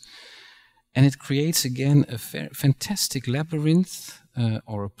spaces. And it creates again a fantastic labyrinth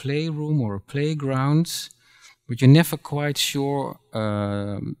or a playroom or a playground. But you're never quite sure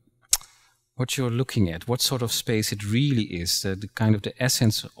what you're looking at, what sort of space it really is. The kind of the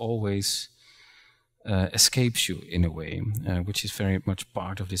essence always escapes you in a way, which is very much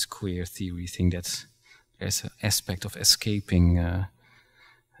part of this queer theory thing, that there's an aspect of escaping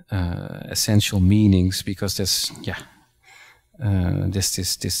essential meanings, because there's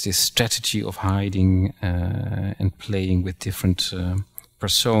this strategy of hiding and playing with different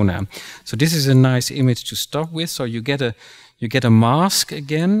persona. So this is a nice image to start with. So you get a mask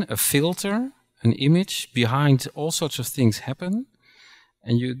again, a filter, an image behind all sorts of things happen,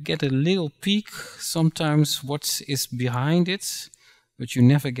 and you get a little peek sometimes what is behind it, but you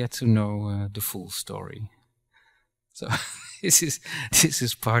never get to know the full story. So this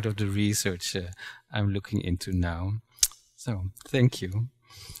is part of the research I'm looking into now. So thank you.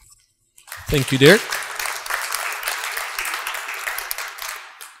 Thank you, Dirk.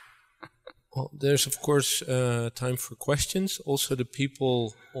 Well, there's of course time for questions. Also, the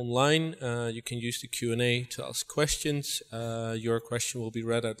people online, you can use the Q&A to ask questions. Your question will be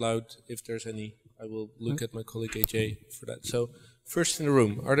read out loud if there's any. I will look at my colleague AJ for that. So, first in the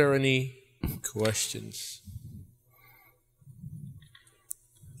room, are there any questions?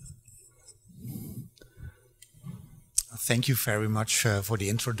 Thank you very much for the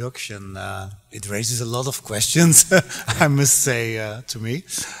introduction. It raises a lot of questions, I must say, to me.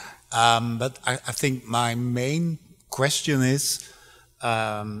 But I think my main question is,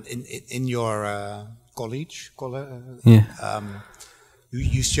 in your college,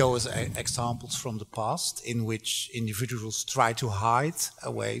 you show us examples from the past in which individuals try to hide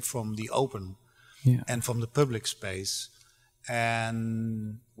away from the open and from the public space.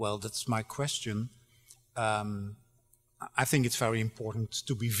 And, well, that's my question. I think it's very important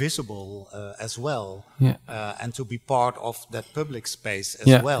to be visible as well, and to be part of that public space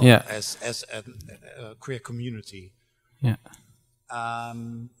as well as a queer community.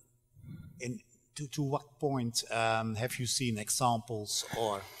 To what point have you seen examples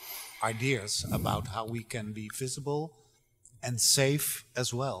or ideas about how we can be visible and safe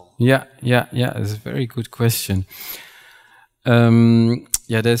as well? That's a very good question.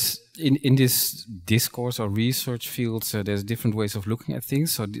 There's in this discourse or research fields, there's different ways of looking at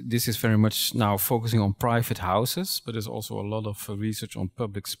things. So this is very much now focusing on private houses, but there's also a lot of research on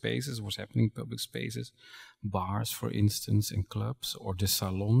public spaces, what's happening in public spaces, bars, for instance, and clubs, or the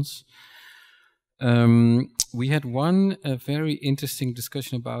salons. We had one very interesting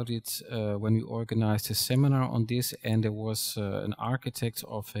discussion about it when we organized a seminar on this, and there was an architect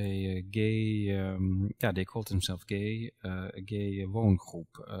of a gay, they called themselves gay, a gay woongroep,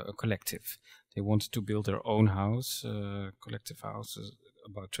 a collective. They wanted to build their own house, collective houses,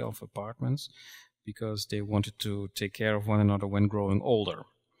 about 12 apartments, because they wanted to take care of one another when growing older.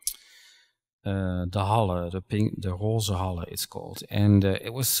 The Halle, the Roze Halle it's called. And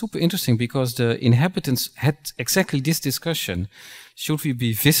it was super interesting because the inhabitants had exactly this discussion. Should we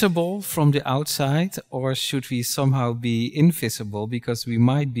be visible from the outside, or should we somehow be invisible because we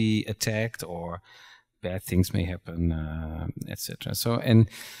might be attacked or bad things may happen, etc. So, and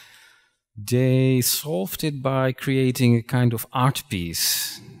they solved it by creating a kind of art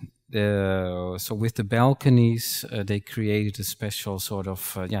piece. So with the balconies, they created a special sort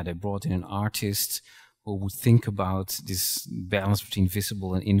of, they brought in an artist who would think about this balance between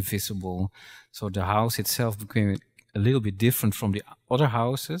visible and invisible. So the house itself became a little bit different from the other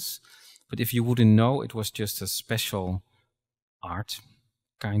houses. But if you wouldn't know, it was just a special art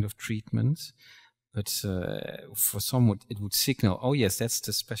kind of treatment. But for some, it would signal, oh yes, that's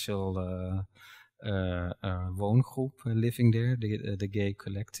the special woongroep living there, the gay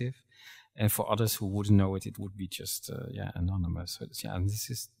collective. And for others who wouldn't know it, it would be just anonymous. So and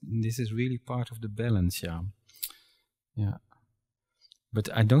this is really part of the balance, But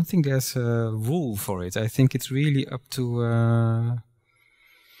I don't think there's a rule for it. I think it's really up to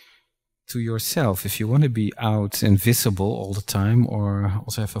yourself. If you want to be out and visible all the time, or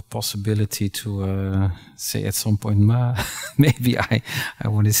also have a possibility to say at some point, maybe I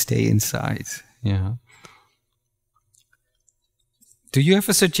want to stay inside. Do you have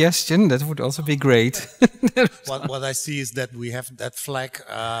a suggestion? That would also be great. What I see is that we have that flag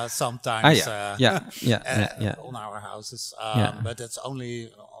sometimes on our houses, but that's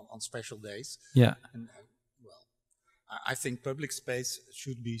only on special days. And, well, I think public space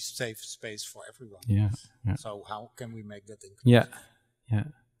should be safe space for everyone. So how can we make that inclusive?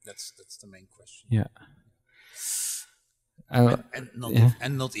 That's the main question.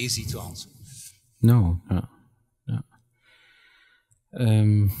 And not easy to answer. No.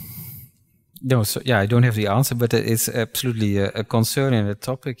 No, so I don't have the answer, but it's absolutely a concern and a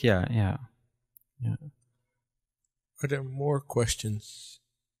topic. Are there more questions?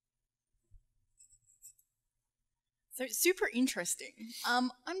 So it's super interesting.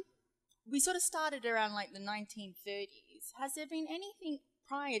 We sort of started around like the 1930s. Has there been anything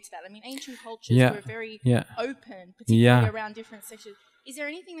prior to that? I mean, ancient cultures were very open, particularly around different sections. is there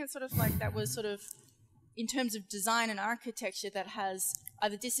anything that's sort of like that was sort of in terms of design and architecture that has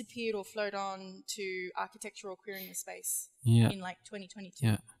either disappeared or flowed on to architectural queering the space in like 2022?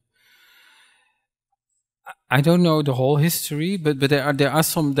 Yeah. I don't know the whole history, but there are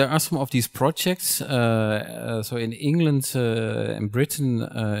some of these projects. So in England and Britain,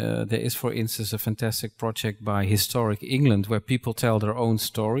 there is, for instance, a fantastic project by Historic England where people tell their own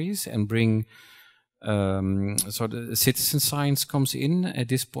stories and bring. So the citizen science comes in at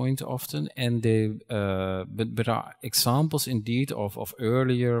this point often, and but there are examples indeed of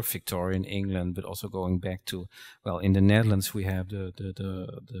earlier Victorian England, but also going back to, well, in the Netherlands we have the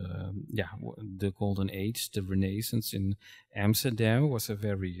Golden Age, the Renaissance in Amsterdam was a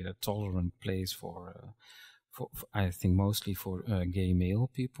very tolerant place for I think mostly for gay male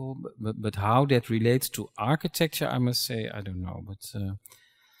people, but how that relates to architecture, I must say I don't know, but.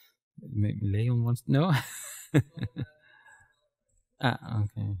 Maybe Leon wants no. Okay. I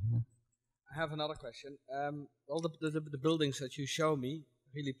have another question. All the buildings that you show me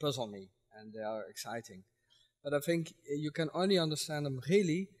really puzzle me, and they are exciting. But I think you can only understand them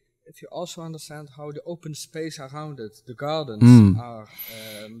really if you also understand how the open space around it, the gardens, are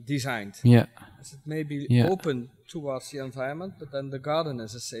designed. Yeah. As it may be open towards the environment, but then the garden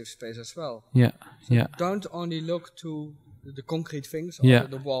is a safe space as well. Yeah. So don't only look to the concrete things or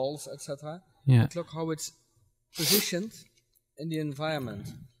the walls, etc. But look how it's positioned in the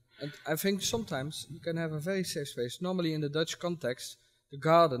environment. And I think sometimes you can have a very safe space. Normally in the Dutch context, the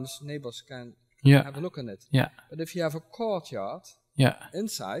gardens, neighbors can have a look in it. Yeah. But if you have a courtyard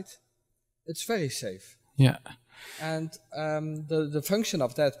inside, it's very safe. Yeah. And the function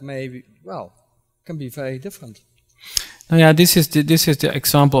of that can be very different. Yeah, this is the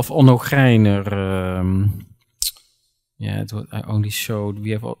example of Onno Greiner. Yeah, I only showed.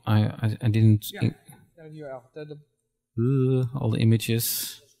 We have. I didn't. Yeah, there you are. All the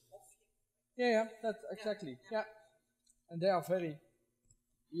images. Yeah, that exactly. Yeah, and they are very.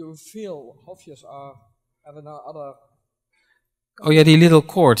 You feel Hofjes have another. Oh yeah, the little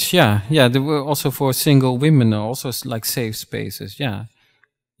courts. Yeah. They were also for single women, also like safe spaces. Yeah.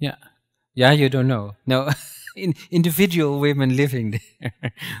 You don't know. No. Individual women living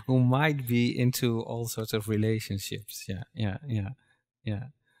there who might be into all sorts of relationships. Yeah.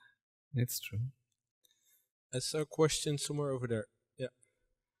 That's true. I saw a question somewhere over there. Yeah.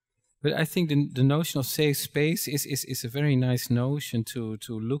 But I think the notion of safe space is a very nice notion to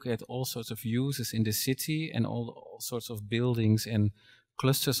look at all sorts of uses in the city and all sorts of buildings and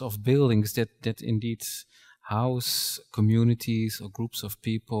clusters of buildings that indeed house communities or groups of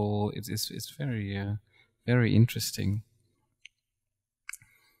people. It's very very interesting.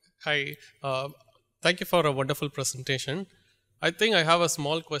 Hi, thank you for a wonderful presentation. I think I have a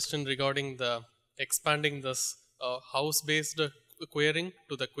small question regarding the expanding this house-based querying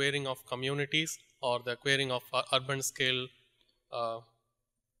to the querying of communities or the querying of urban scale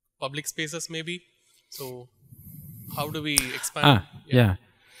public spaces maybe. So how do we expand? Yeah.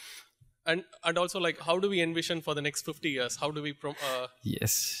 And also like how do we envision for the next 50 years? How do we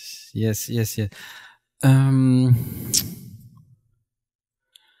Yes.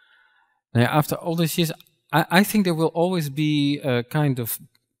 After all these years, I think there will always be a kind of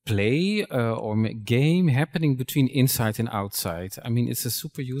play or game happening between inside and outside. I mean, it's a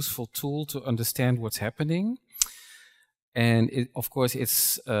super useful tool to understand what's happening. And of course,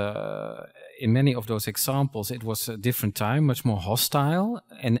 it's in many of those examples, it was a different time, much more hostile.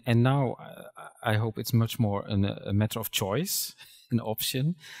 And now I hope it's much more a matter of choice, an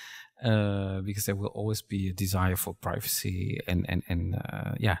option. Because there will always be a desire for privacy and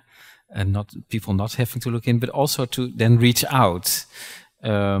not people not having to look in, but also to then reach out.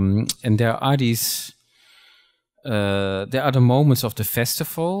 And there are these, there are the moments of the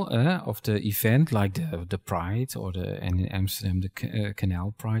festival, of the event, like the Pride and in Amsterdam the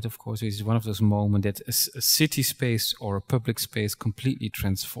Canal Pride, of course, is one of those moments that a city space or a public space completely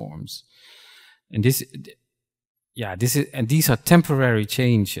transforms. And these are temporary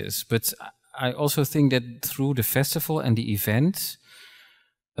changes, but I also think that through the festival and the event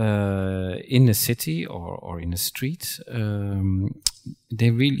in a city or in a street, they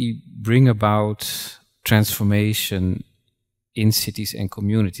really bring about transformation in cities and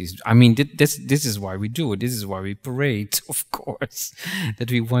communities. I mean, this is why we do it. This is why we parade, of course,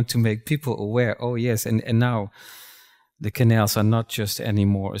 that we want to make people aware. Oh yes, and now the canals are not just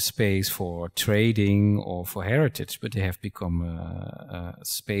anymore a space for trading or for heritage, but they have become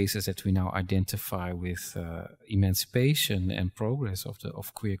spaces that we now identify with emancipation and progress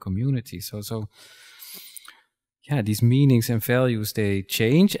of queer communities. So these meanings and values, they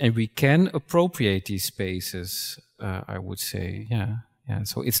change, and we can appropriate these spaces. I would say, yeah.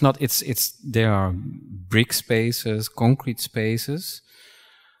 So it's not. There are brick spaces, concrete spaces,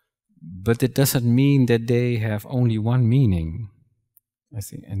 but it doesn't mean that they have only one meaning. I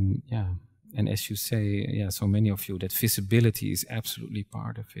think, and yeah, and as you say, yeah, so many of you, that visibility is absolutely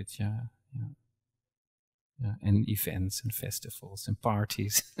part of it. Yeah, yeah. Yeah, and events and festivals and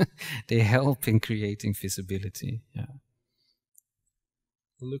parties, they help in creating visibility. Yeah.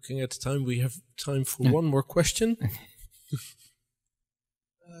 Looking at the time, we have time for one more question.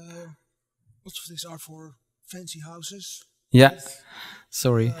 Lots of these are for fancy houses. Yeah.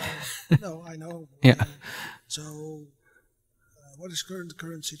 Sorry. No, I know. Yeah. So, what is the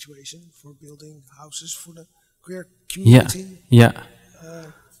current situation for building houses for the queer community? Yeah.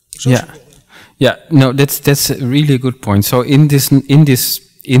 Yeah. Yeah. No, that's a really good point. So in this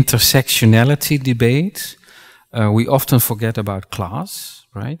intersectionality debate, we often forget about class,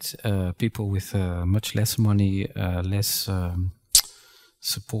 right? People with much less money, less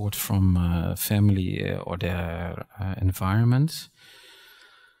support from family or their environment.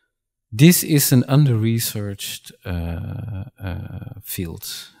 This is an under-researched field.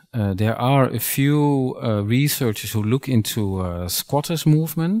 There are a few researchers who look into squatters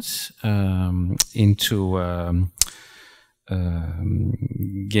movements, into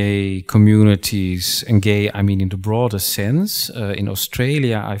gay communities, and gay, I mean in the broader sense. In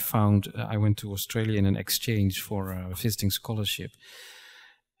Australia, I went to Australia in an exchange for a visiting scholarship,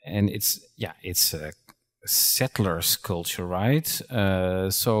 and it's a settlers culture, right?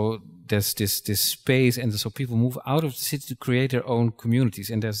 So there's this space, and so people move out of the city to create their own communities.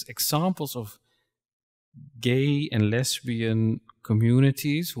 And there's examples of gay and lesbian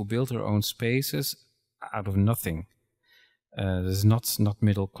communities who build their own spaces out of nothing. There's not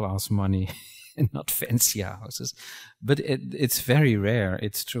middle class money and not fancy houses, but it's very rare.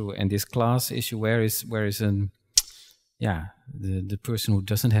 It's true. And this class issue, where is the person who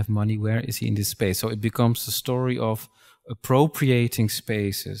doesn't have money, where is he in this space? So it becomes the story of appropriating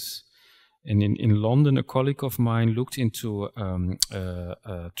spaces. And in London, a colleague of mine looked into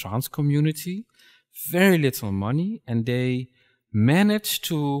a trans community, very little money, and they managed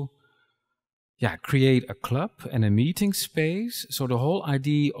to create a club and a meeting space. So the whole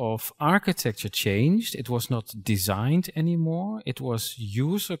idea of architecture changed. It was not designed anymore. It was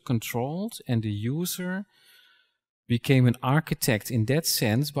user controlled, and the user became an architect in that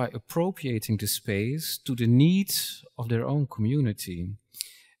sense by appropriating the space to the needs of their own community.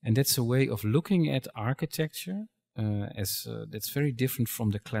 And that's a way of looking at architecture that's very different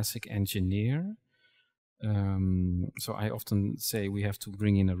from the classic engineer. So I often say we have to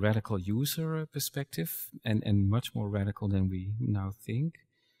bring in a radical user perspective, and much more radical than we now think.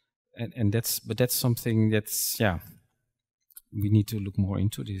 And that's something that's, we need to look more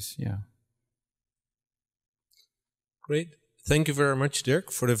into this, Great. Thank you very much,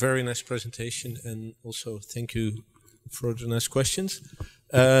 Dirk, for the very nice presentation, and also thank you for the nice questions.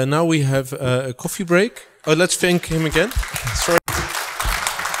 Now we have a coffee break. Oh, let's thank him again. Sorry.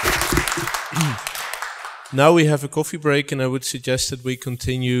 Now we have a coffee break, and I would suggest that we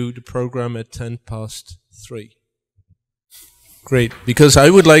continue the program at 3:10. Great, because I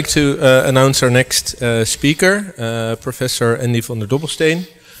would like to announce our next speaker, Professor Andy van der Dobbelsteen,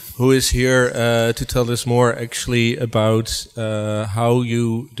 who is here to tell us more actually about how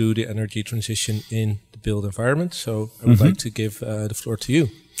you do the energy transition in the built environment. So I would like to give the floor to you.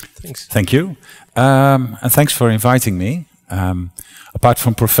 Thanks. Thank you. And thanks for inviting me. Apart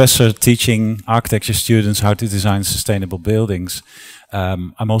from professor teaching architecture students how to design sustainable buildings,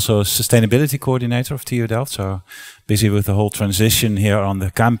 I'm also a sustainability coordinator of TU Delft, so busy with the whole transition here on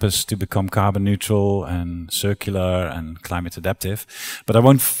the campus to become carbon neutral and circular and climate adaptive. But I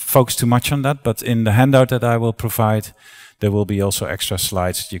won't focus too much on that, but in the handout that I will provide, there will be also extra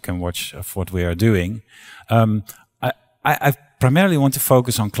slides that you can watch of what we are doing. I primarily want to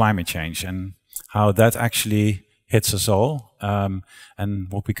focus on climate change and how that actually hits us all,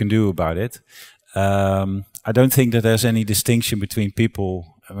 and what we can do about it. I don't think that there's any distinction between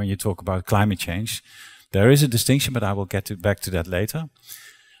people when you talk about climate change. There is a distinction, but I will get back to that later.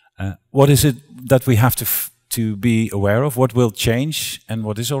 What is it that we have to be aware of? What will change, and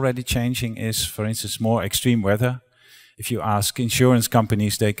what is already changing is, for instance, more extreme weather. If you ask insurance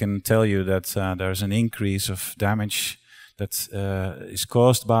companies, they can tell you that there's an increase of damage that is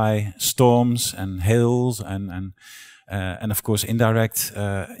caused by storms and hails and of course indirect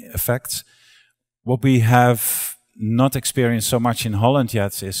effects. What we have not experienced so much in Holland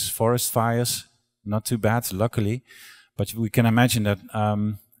yet is forest fires. Not too bad, luckily, but we can imagine that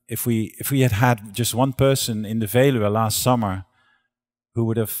if we had just one person in the Veluwe last summer who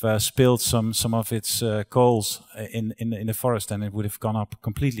would have spilled some of its coals in the forest, and it would have gone up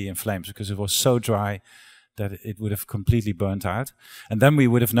completely in flames because it was so dry that it would have completely burnt out. And then we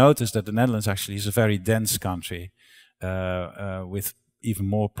would have noticed that the Netherlands actually is a very dense country with even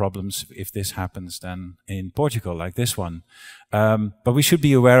more problems if this happens than in Portugal, like this one. But we should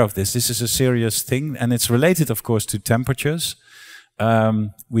be aware of this. This is a serious thing, and it's related, of course, to temperatures.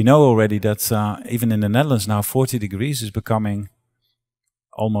 We know already that even in the Netherlands now, 40 degrees is becoming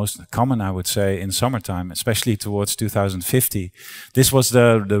almost common, I would say, in summertime, especially towards 2050. This was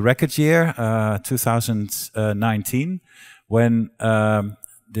the record year, 2019, when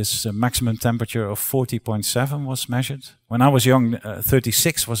this maximum temperature of 40.7 was measured. When I was young,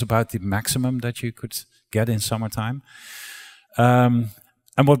 36 was about the maximum that you could get in summertime. And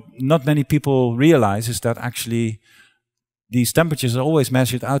what not many people realize is that actually these temperatures are always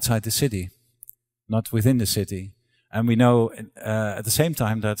measured outside the city, not within the city. And we know at the same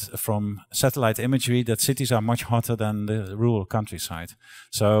time that from satellite imagery that cities are much hotter than the rural countryside.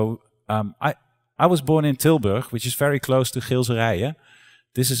 So I was born in Tilburg, which is very close to Gilserijen.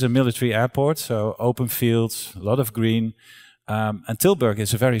 This is a military airport, so open fields, a lot of green. And Tilburg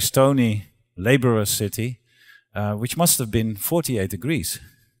is a very stony, laborious city, which must have been 48 degrees.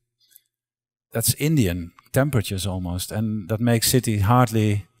 That's Indian temperatures almost, and that makes city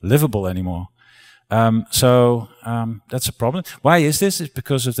hardly livable anymore. That's a problem. Why is this? It's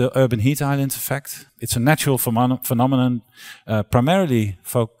because of the urban heat island effect. It's a natural phenomenon, primarily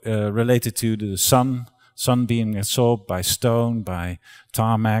related to the sun being absorbed by stone, by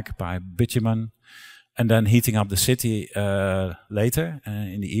tarmac, by bitumen, and then heating up the city later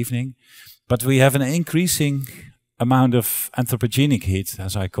in the evening. But we have an increasing amount of anthropogenic heat,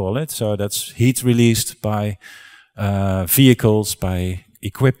 as I call it. So that's heat released by vehicles, by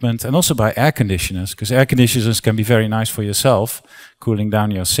equipment, and also by air conditioners, because air conditioners can be very nice for yourself, cooling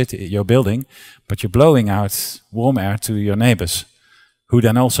down your city, your building, but you're blowing out warm air to your neighbors, who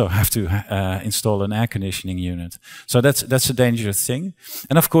then also have to install an air conditioning unit. So that's a dangerous thing.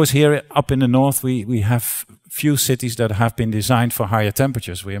 And of course, here up in the north, we have few cities that have been designed for higher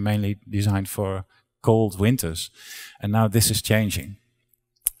temperatures. We are mainly designed for cold winters, and now this is changing.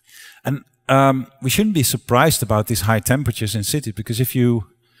 And we shouldn't be surprised about these high temperatures in cities, because if you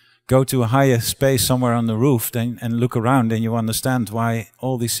go to a higher space somewhere on the roof and look around, then you understand why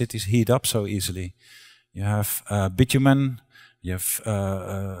all these cities heat up so easily. You have bitumen, you have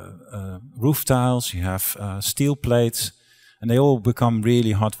roof tiles, you have steel plates, and they all become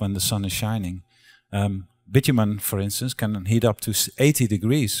really hot when the sun is shining. Bitumen, for instance, can heat up to 80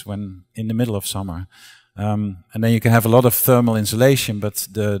 degrees when in the middle of summer. And then you can have a lot of thermal insulation, but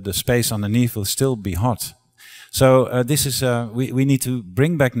the space underneath will still be hot. So this is we need to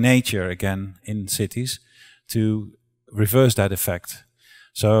bring back nature again in cities to reverse that effect.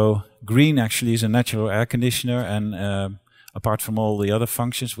 So green actually is a natural air conditioner, and apart from all the other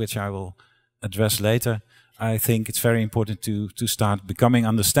functions which I will address later, I think it's very important to start becoming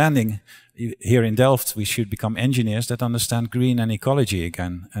understanding. Here in Delft, we should become engineers that understand green and ecology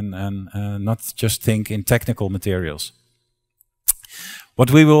again, and not just think in technical materials. What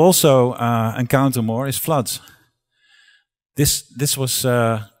we will also encounter more is floods. This was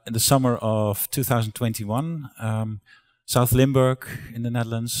in the summer of 2021. South Limburg in the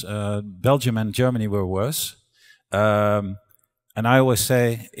Netherlands, Belgium and Germany were worse. And I always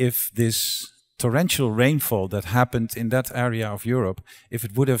say, if this torrential rainfall that happened in that area of Europe, if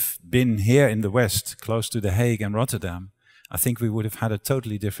it would have been here in the West, close to The Hague and Rotterdam, I think we would have had a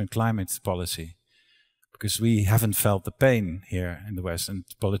totally different climate policy. Because we haven't felt the pain here in the West, and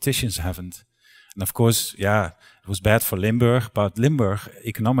politicians haven't. And of course, yeah, it was bad for Limburg, but Limburg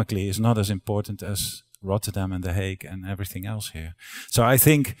economically is not as important as Rotterdam and The Hague and everything else here. So I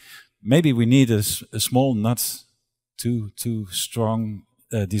think maybe we need a small, not too strong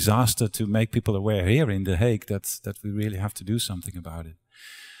disaster to make people aware here in The Hague that we really have to do something about it.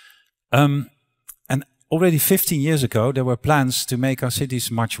 And already 15 years ago, there were plans to make our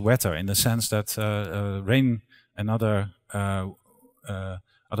cities much wetter, in the sense that rain and other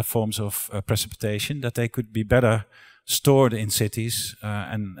forms of precipitation, that they could be better stored in cities,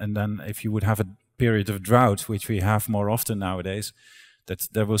 and then if you would have a period of drought, which we have more often nowadays, that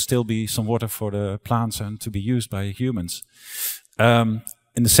there will still be some water for the plants and to be used by humans.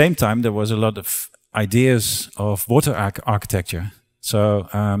 In the same time, there was a lot of ideas of water architecture. So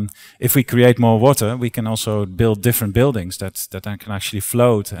if we create more water, we can also build different buildings that can actually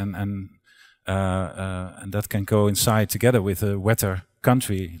float, and that can go inside together with a wetter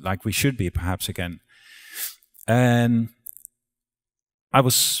country, like we should be perhaps again. And I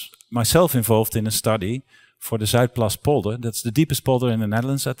was myself involved in a study for the Zuidplaspolder. That's the deepest polder in the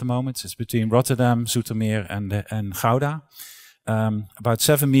Netherlands at the moment. It's between Rotterdam, Zoetermeer and Gouda. About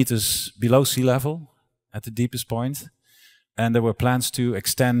 7 meters below sea level at the deepest point. And there were plans to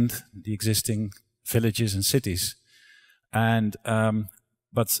extend the existing villages and cities. And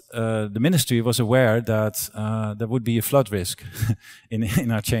but the ministry was aware that there would be a flood risk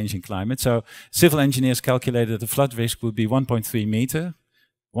in our changing climate. So civil engineers calculated the flood risk would be 1.3 meter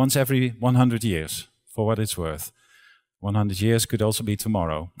once every 100 years, for what it's worth. 100 years could also be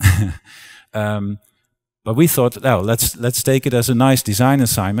tomorrow. But we thought, well, let's take it as a nice design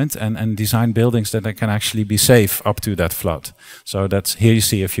assignment and design buildings that can actually be safe up to that flood. So that's here you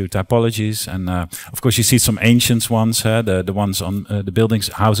see a few typologies, and of course you see some ancient ones, the ones on the buildings,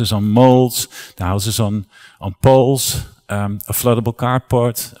 houses on molds, the houses on poles, a floodable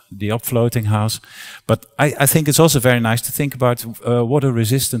carport, the upfloating house. But I think it's also very nice to think about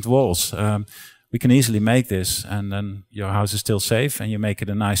water-resistant walls. We can easily make this, and then your house is still safe, and you make it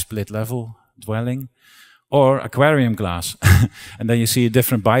a nice split-level dwelling. Or aquarium glass, and then you see a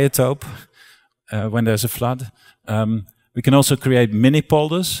different biotope when there's a flood. We can also create mini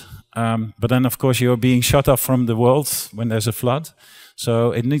polders, but then of course you're being shut off from the world when there's a flood.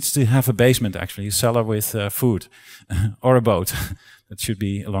 So it needs to have a basement, actually, a cellar with food, or a boat that should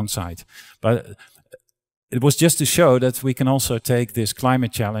be alongside. But it was just to show that we can also take this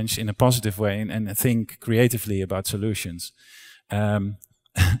climate challenge in a positive way and think creatively about solutions.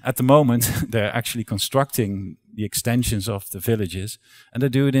 At the moment, they're actually constructing the extensions of the villages, and they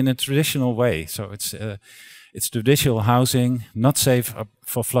do it in a traditional way. So it's traditional housing, not safe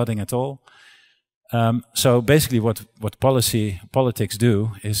for flooding at all. So basically, what politics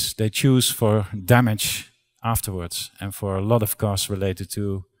do is they choose for damage afterwards, and for a lot of costs related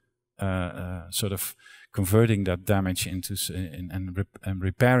to sort of converting that damage into and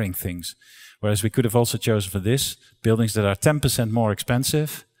repairing things. Whereas we could have also chosen for this, buildings that are 10% more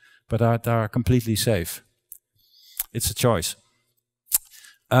expensive, but that are completely safe. It's a choice.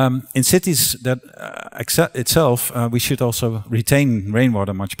 In cities that itself, we should also retain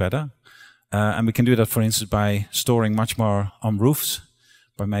rainwater much better. And we can do that, for instance, by storing much more on roofs,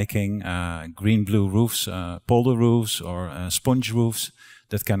 by making green-blue roofs, polder roofs, or sponge roofs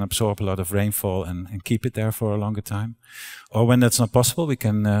that can absorb a lot of rainfall and keep it there for a longer time. Or when that's not possible, we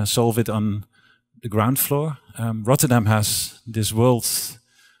can solve it on the ground floor. Rotterdam has this world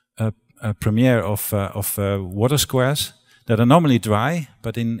premiere of water squares that are normally dry,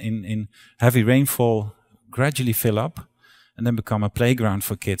 but in heavy rainfall gradually fill up and then become a playground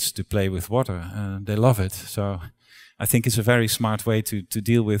for kids to play with water. They love it. So I think it's a very smart way to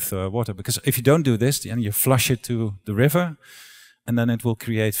deal with water, because if you don't do this, then you flush it to the river, and then it will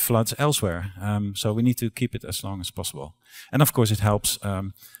create floods elsewhere. So we need to keep it as long as possible. And of course it helps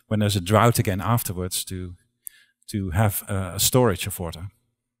when there's a drought again afterwards to have a storage of water.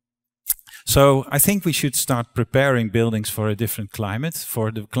 So I think we should start preparing buildings for a different climate,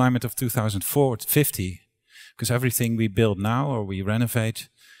 for the climate of 2050, because everything we build now or we renovate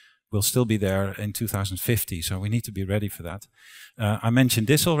will still be there in 2050. So we need to be ready for that. I mentioned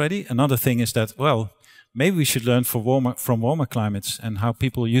this already. Another thing is that, well, maybe we should learn from warmer climates and how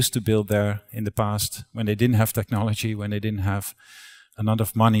people used to build there in the past when they didn't have technology, when they didn't have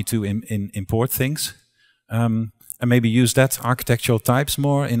enough money to import things. And maybe use that architectural types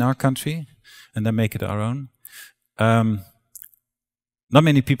more in our country and then make it our own. Not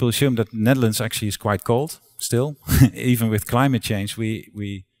many people assume that the Netherlands actually is quite cold still. Even with climate change,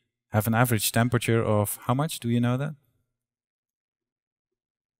 we have an average temperature of how much? Do you know that?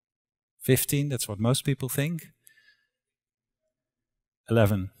 15, that's what most people think.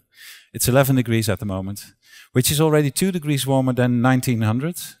 11. It's 11 degrees at the moment, which is already 2 degrees warmer than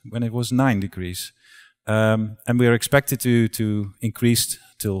 1900 when it was 9 degrees. And we are expected to increase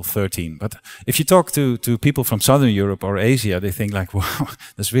till 13. But if you talk to people from Southern Europe or Asia, they think like, wow,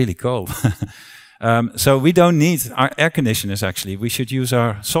 that's really cold. So we don't need our air conditioners actually. We should use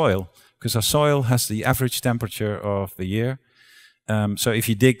our soil, because our soil has the average temperature of the year. So if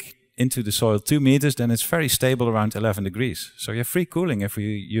you dig into the soil 2 meters, then it's very stable around 11 degrees. So you have free cooling if you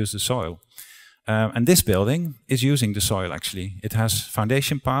use the soil. And this building is using the soil actually. It has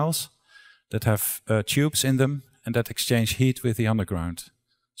foundation piles that have tubes in them and that exchange heat with the underground.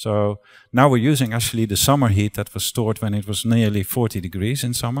 So now we're using actually the summer heat that was stored when it was nearly 40 degrees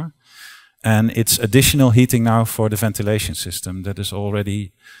in summer. And it's additional heating now for the ventilation system that is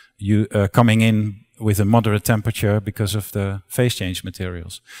already coming in with a moderate temperature because of the phase change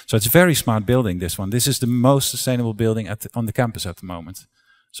materials. So it's a very smart building, this one. This is the most sustainable building on the campus at the moment.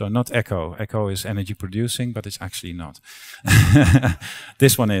 So not echo. Echo is energy producing, but it's actually not.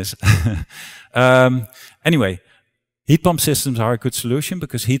 This one is. Anyway, heat pump systems are a good solution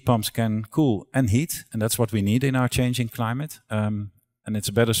because heat pumps can cool and heat, and that's what we need in our changing climate. And it's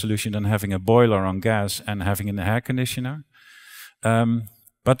a better solution than having a boiler on gas and having an air conditioner.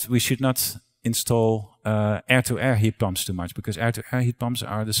 But we should not install air-to-air heat pumps too much, because air-to-air heat pumps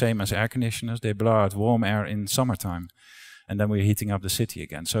are the same as air conditioners. They blow out warm air in summertime, and then we're heating up the city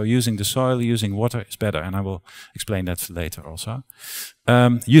again. So using the soil, using water is better, and I will explain that later also.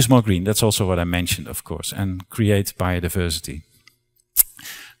 Use more green, that's also what I mentioned, of course, and create biodiversity.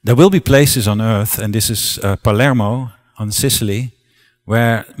 There will be places on Earth, and this is Palermo on Sicily,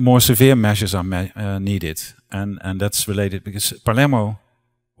 where more severe measures are needed. And that's related because Palermo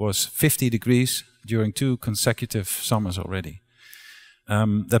was 50 degrees during 2 consecutive summers already.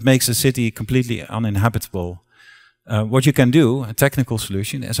 That makes the city completely uninhabitable. What you can do, a technical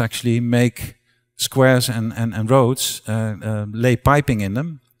solution, is actually make squares and roads, lay piping in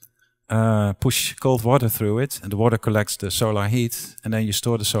them, push cold water through it, and the water collects the solar heat, and then you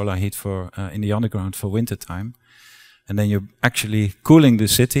store the solar heat for in the underground for winter time. And then you're actually cooling the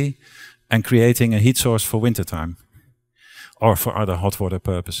city and creating a heat source for wintertime or for other hot water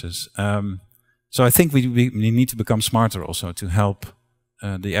purposes. So I think we need to become smarter also to help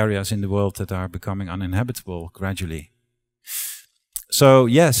the areas in the world that are becoming uninhabitable gradually. So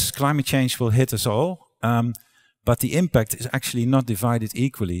yes, climate change will hit us all, but the impact is actually not divided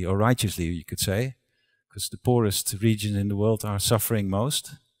equally or righteously, you could say, because the poorest regions in the world are suffering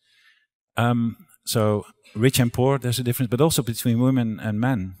most. So rich and poor, there's a difference, but also between women and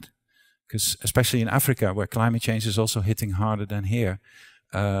men. Because especially in Africa, where climate change is also hitting harder than here,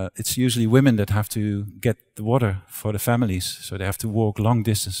 it's usually women that have to get the water for the families. So they have to walk long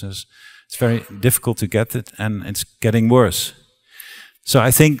distances. It's very difficult to get it, and it's getting worse. So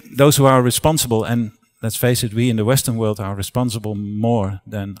I think those who are responsible, and let's face it, we in the Western world are responsible more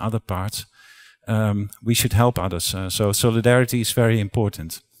than other parts, we should help others. So solidarity is very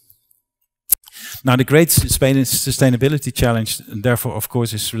important. Now, the great sustainability challenge, therefore, of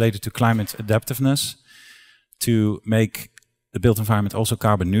course, is related to climate adaptiveness, to make the built environment also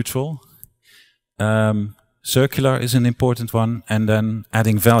carbon neutral. Circular is an important one, and then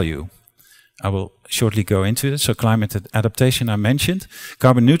adding value. I will shortly go into it. So climate adaptation I mentioned.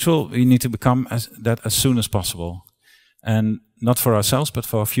 Carbon neutral, we need to become that as soon as possible. And not for ourselves, but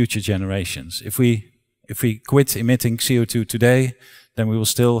for future generations. If we quit emitting CO2 today, then we will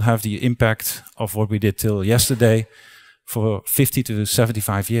still have the impact of what we did till yesterday for 50 to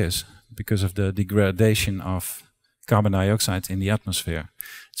 75 years because of the degradation of carbon dioxide in the atmosphere.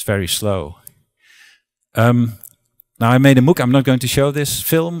 It's very slow. Now I made a MOOC. I'm not going to show this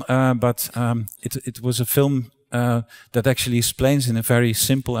film, but it was a film that actually explains in a very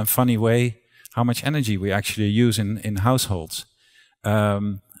simple and funny way how much energy we actually use in households.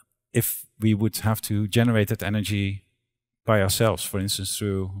 If we would have to generate that energy by ourselves, for instance,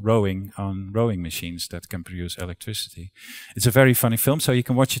 through rowing on rowing machines that can produce electricity. It's a very funny film, so you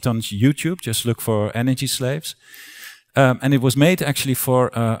can watch it on YouTube. Just look for Energy Slaves. And it was made actually for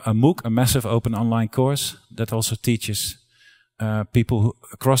a MOOC, a massive open online course that also teaches people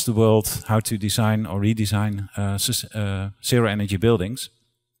across the world how to design or redesign zero energy buildings.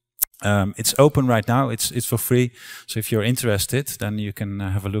 It's open right now, it's for free, so if you're interested, then you can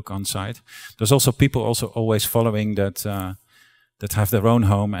have a look on site. There's also people also always following that that have their own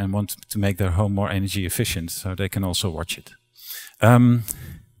home and want to make their home more energy efficient, so they can also watch it.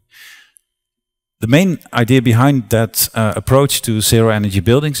 The main idea behind that approach to zero energy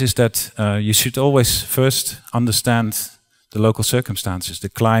buildings is that you should always first understand the local circumstances, the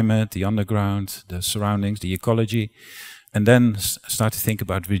climate, the underground, the surroundings, the ecology, and then start to think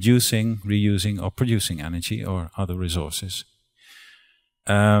about reducing, reusing, or producing energy or other resources.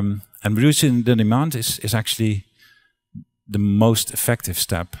 And reducing the demand is actually the most effective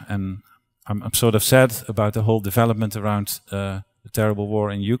step. And I'm sort of sad about the whole development around the terrible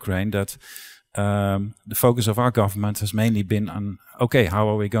war in Ukraine, that the focus of our government has mainly been on, okay, how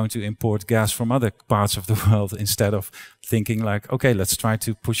are we going to import gas from other parts of the world, instead of thinking like, okay, let's try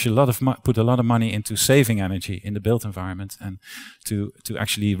to push put a lot of money into saving energy in the built environment and to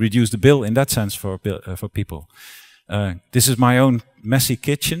actually reduce the bill in that sense for people. This is my own messy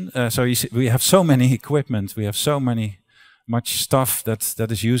kitchen. So you see, we have so many equipment, we have so much stuff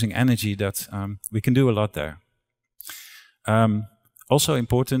that is using energy that we can do a lot there. Also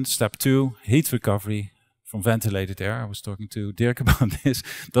important, step 2, heat recovery from ventilated air. I was talking to Dirk about this.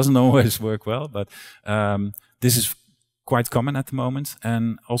 Doesn't always work well, but this is quite common at the moment.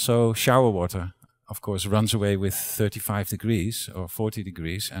 And also shower water. of course, runs away with 35 degrees or 40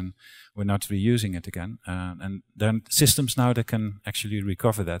 degrees, and we're not reusing it again. And there are systems now that can actually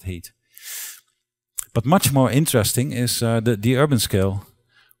recover that heat. But much more interesting is the urban scale.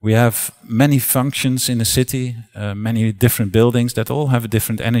 We have many functions in the city, many different buildings that all have a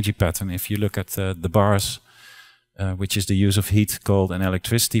different energy pattern. If you look at the bars, which is the use of heat, cold, and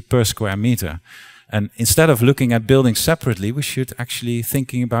electricity per square meter. And instead of looking at buildings separately, we should actually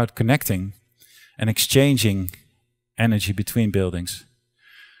thinking about connecting and exchanging energy between buildings.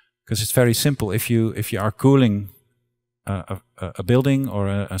 Because it's very simple. If you are cooling a building or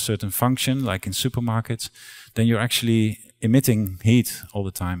a certain function, like in supermarkets, then you're actually emitting heat all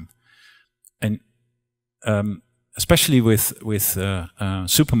the time. And especially with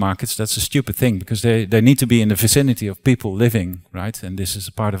supermarkets, that's a stupid thing, because they need to be in the vicinity of people living, right? And this is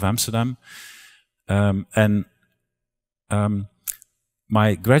a part of Amsterdam.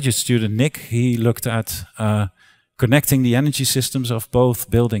 My graduate student, Nick, he looked at connecting the energy systems of both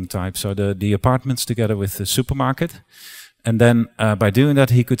building types, so the apartments together with the supermarket. And then by doing that,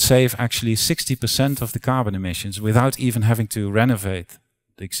 he could save actually 60% of the carbon emissions without even having to renovate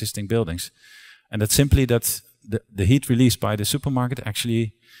the existing buildings. And that's simply that the heat released by the supermarket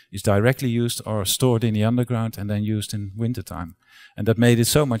actually is directly used or stored in the underground and then used in wintertime. And that made it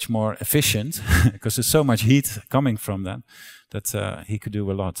so much more efficient because there's so much heat coming from that he could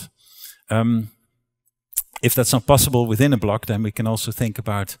do a lot. If that's not possible within a block, then we can also think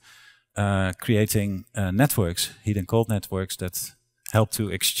about creating networks, heat and cold networks, that help to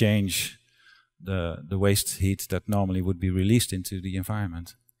exchange the waste heat that normally would be released into the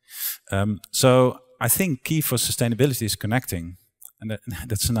environment. So I think key for sustainability is connecting. And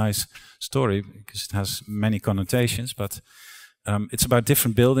that's a nice story because it has many connotations, but it's about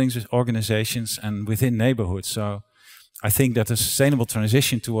different buildings, organizations, and within neighborhoods. So I think that a sustainable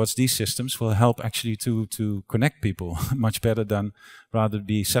transition towards these systems will help actually to connect people much better than rather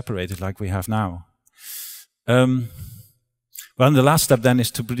be separated like we have now. Well, the last step then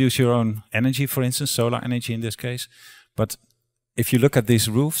is to produce your own energy, for instance, solar energy in this case. But if you look at these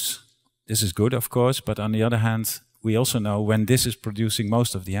roofs, this is good, of course, but on the other hand, we also know when this is producing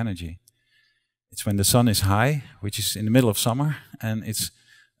most of the energy. It's when the sun is high, which is in the middle of summer, and it's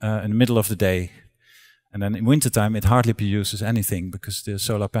in the middle of the day. And then in wintertime, it hardly produces anything because the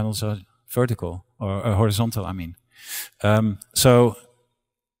solar panels are vertical, or horizontal, I mean. So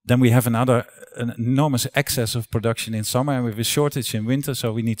then we have an enormous excess of production in summer, and we have a shortage in winter,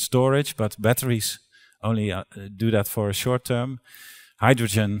 so we need storage, but batteries only do that for a short term.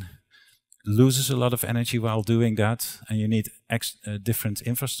 Hydrogen loses a lot of energy while doing that, and you need different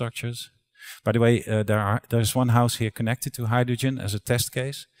infrastructures. By the way, there's one house here connected to hydrogen as a test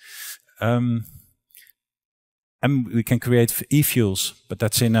case. And we can create e-fuels, but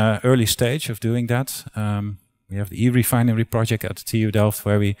that's in an early stage of doing that. We have the e-refinery project at the TU Delft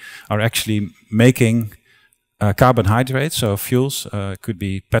where we are actually making carbohydrates, so fuels, could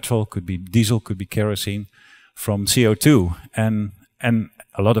be petrol, could be diesel, could be kerosene, from CO2 and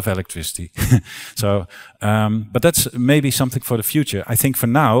a lot of electricity. So, but that's maybe something for the future. I think for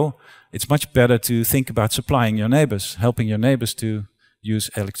now, it's much better to think about supplying your neighbors, helping your neighbors to use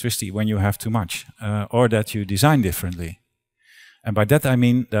electricity when you have too much, or that you design differently. And by that I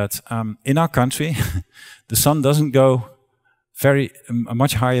mean that in our country, the sun doesn't go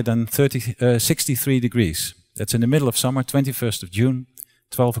much higher than 63 degrees. That's in the middle of summer, 21st of June,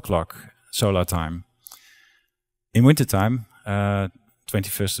 12 o'clock, solar time. In wintertime,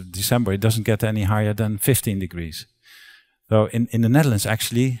 21st of December, it doesn't get any higher than 15 degrees. So in the Netherlands,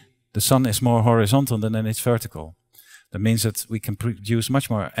 actually, the sun is more horizontal than it's vertical. That means that we can produce much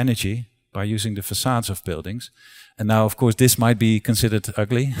more energy by using the facades of buildings. And now, of course, this might be considered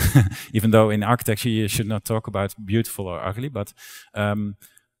ugly, even though in architecture you should not talk about beautiful or ugly. But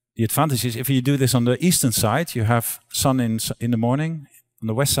the advantage is if you do this on the eastern side, you have sun in the morning. On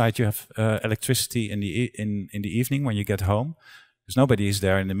the west side, you have electricity in the evening when you get home, because nobody is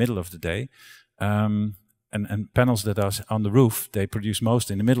there in the middle of the day. And panels that are on the roof, they produce most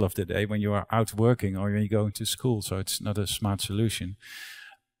in the middle of the day when you are out working or when you're going to school. So it's not a smart solution.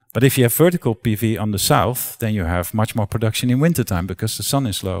 But if you have vertical PV on the south, then you have much more production in wintertime because the sun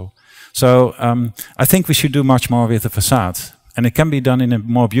is low. So I think we should do much more with the facade. And it can be done in a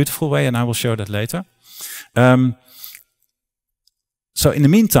more beautiful way, and I will show that later. So in the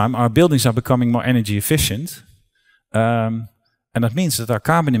meantime, our buildings are becoming more energy efficient. And that means that our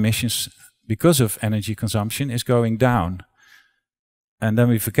carbon emissions, because of energy consumption, is going down. And then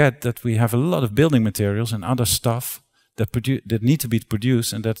we forget that we have a lot of building materials and other stuff that need to be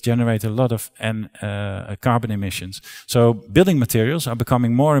produced and that generate a lot of carbon emissions. So building materials are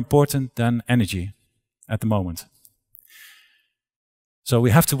becoming more important than energy. at the moment. So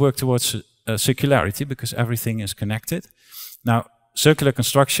we have to work towards circularity because everything is connected. Now, circular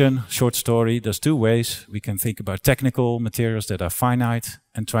construction, short story, there's two ways. We can think about technical materials that are finite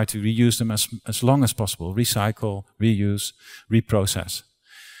and try to reuse them as long as possible. Recycle, reuse, reprocess.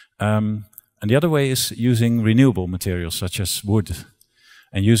 And the other way is using renewable materials such as wood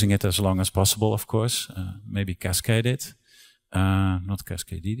and using it as long as possible, of course. Maybe cascade it, not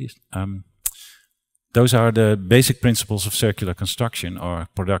cascade it. Those are the basic principles of circular construction or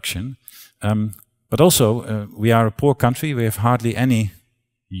production. But also, we are a poor country. We have hardly any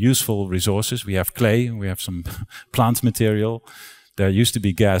useful resources. We have clay, we have some plant material. There used to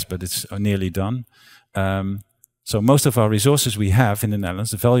be gas, but it's nearly done. So most of our resources we have in the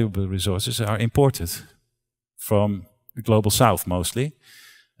Netherlands, the valuable resources, are imported from the global south mostly.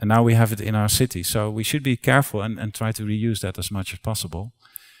 And now we have it in our city. So we should be careful and try to reuse that as much as possible.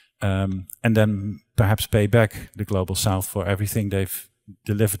 And then perhaps pay back the global south for everything they've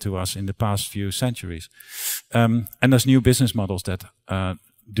delivered to us in the past few centuries. And there's new business models that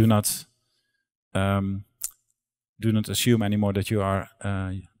do not assume anymore that you are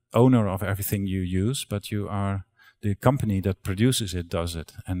owner of everything you use, but you are the company that produces it, does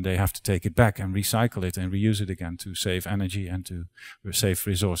it, and they have to take it back and recycle it and reuse it again to save energy and to save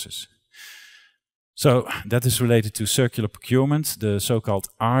resources. So that is related to circular procurement, the so-called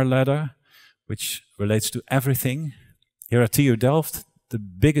R ladder, which relates to everything. Here at TU Delft, the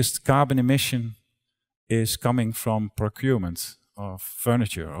biggest carbon emission is coming from procurement of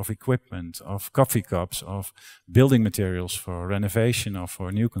furniture, of equipment, of coffee cups, of building materials for renovation or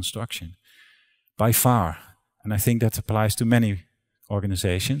for new construction, by far. And I think that applies to many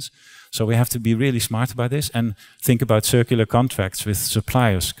organizations. So we have to be really smart about this and think about circular contracts with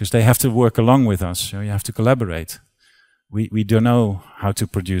suppliers, because they have to work along with us. So you have to collaborate. We don't know how to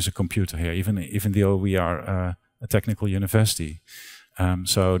produce a computer here, even though we are a technical university.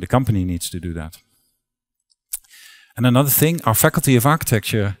 So the company needs to do that. And another thing, our Faculty of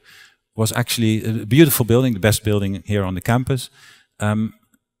Architecture was actually a beautiful building, the best building here on the campus.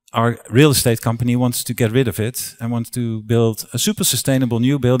 Our real estate company wants to get rid of it and wants to build a super sustainable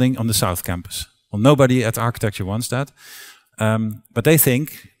new building on the South Campus. Well, nobody at architecture wants that. But they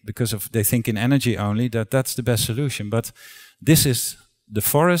think, because they think in energy only, that that's the best solution. But this is the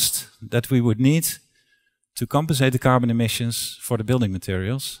forest that we would need to compensate the carbon emissions for the building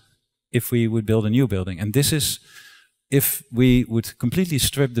materials if we would build a new building. And this is if we would completely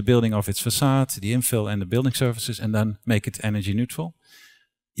strip the building of its facade, the infill and the building surfaces, and then make it energy neutral.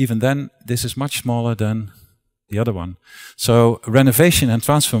 Even then, this is much smaller than the other one. So renovation and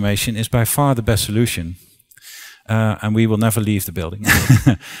transformation is by far the best solution. And we will never leave the building.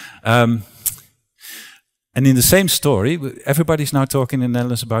 And in the same story, everybody's now talking in the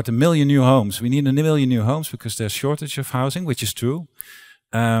Netherlands about 1 million new homes. We need 1 million new homes because there's shortage of housing, which is true.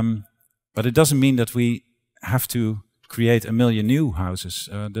 But it doesn't mean that we have to create 1 million new houses.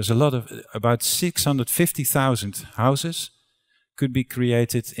 There's a lot of, about 650,000 houses could be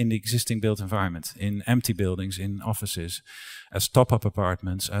created in the existing built environment, in empty buildings, in offices, as top-up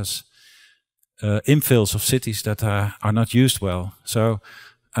apartments, as infills of cities that are not used well. So,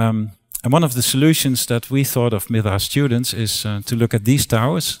 and one of the solutions that we thought of with our students is to look at these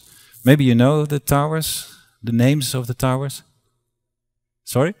towers. Maybe you know the towers, the names of the towers?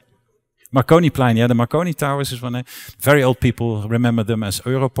 Sorry? Marconiplein, yeah, the Marconi towers is one. Very old people remember them as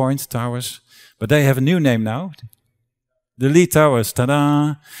Europoint towers, but they have a new name now. The Lee Towers,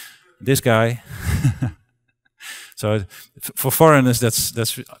 ta-da! This guy. So for foreigners,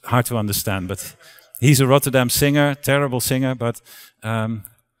 that's hard to understand. But he's a Rotterdam singer, terrible singer, but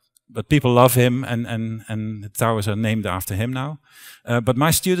people love him, and the towers are named after him now. But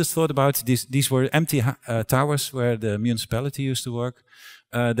my students thought about these were empty towers where the municipality used to work.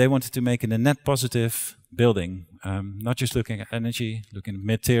 They wanted to make it a net positive building, not just looking at energy, looking at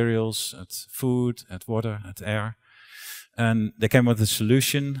materials, at food, at water, at air. And they came up with a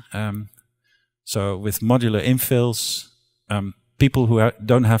solution. So with modular infills, people who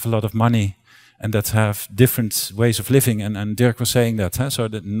don't have a lot of money and that have different ways of living, and Dirk was saying that, so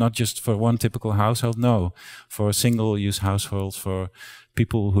that not just for one typical household, no, for single-use households, for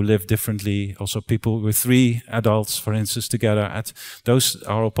people who live differently, also people with 3 adults, for instance, together. Those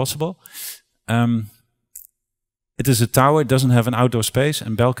are all possible. It is a tower, it doesn't have an outdoor space,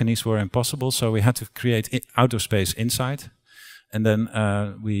 and balconies were impossible, so we had to create outdoor space inside. And then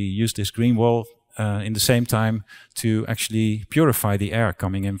we used this green wall in the same time to actually purify the air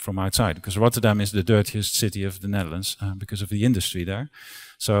coming in from outside, because Rotterdam is the dirtiest city of the Netherlands because of the industry there.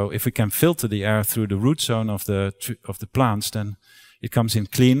 So if we can filter the air through the root zone of the plants, then it comes in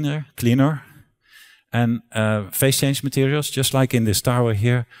cleaner, And phase change materials, just like in this tower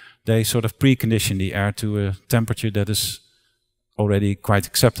here, they sort of precondition the air to a temperature that is already quite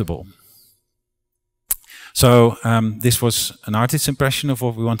acceptable. So this was an artist's impression of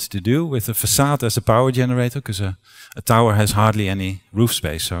what we wanted to do with the facade as a power generator, because a tower has hardly any roof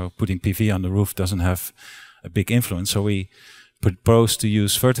space, so putting PV on the roof doesn't have a big influence. So we proposed to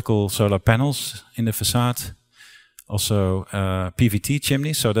use vertical solar panels in the facade, also PVT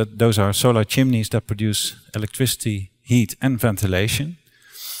chimneys, so that those are solar chimneys that produce electricity, heat and ventilation.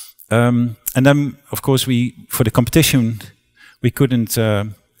 And then, of course, for the competition, we couldn't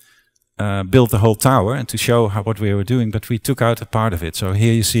build the whole tower and to show what we were doing, but we took out a part of it. So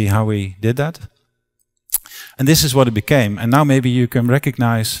here you see how we did that. And this is what it became. And now maybe you can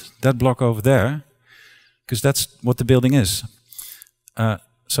recognize that block over there, because that's what the building is.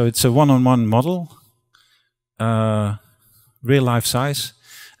 So it's a one-on-one model, real life size.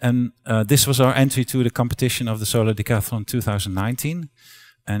 And this was our entry to the competition of the Solar Decathlon 2019.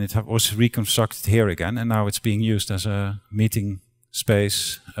 And it was reconstructed here again. And now it's being used as a meeting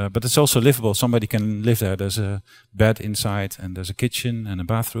space. But it's also livable. Somebody can live there. There's a bed inside and there's a kitchen and a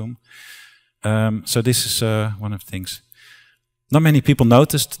bathroom. So this is one of the things. Not many people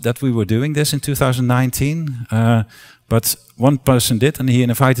noticed that we were doing this in 2019, but one person did, and he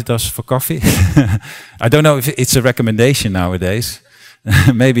invited us for coffee. I don't know if it's a recommendation nowadays,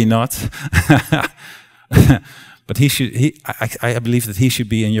 maybe not. But he should. I believe that he should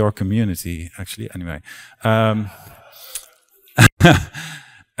be in your community, actually. Anyway, and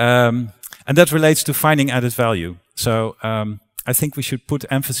that relates to finding added value. So. I think we should put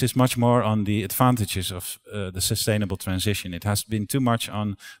emphasis much more on the advantages of the sustainable transition. It has been too much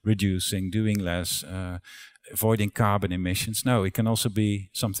on reducing, doing less, avoiding carbon emissions. No, it can also be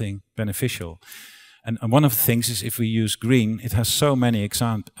something beneficial. And one of the things is if we use green, it has so many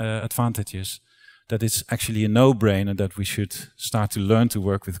advantages that it's actually a no-brainer that we should start to learn to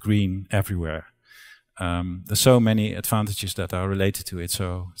work with green everywhere. There's so many advantages that are related to it.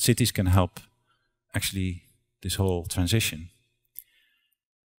 So cities can help actually this whole transition.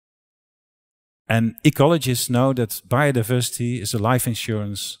 And ecologists know that biodiversity is the life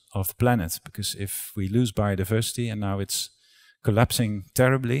insurance of the planet, because if we lose biodiversity, and now it's collapsing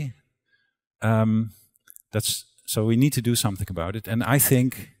terribly, so we need to do something about it. And I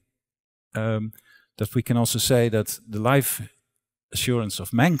think that we can also say that the life assurance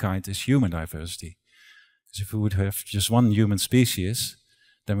of mankind is human diversity. Because if we would have just one human species,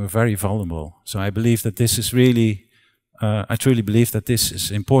 then we're very vulnerable. So I believe that this is really, I truly believe that this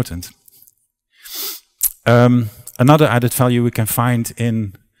is important. Another added value we can find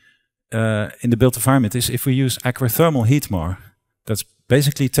in the built environment is if we use aquathermal heat more. That's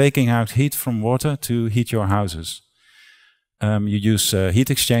basically taking out heat from water to heat your houses. You use heat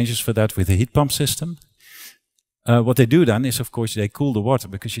exchangers for that with a heat pump system. What they do then is, of course, they cool the water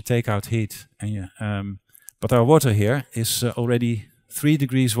because you take out heat. And but our water here is already 3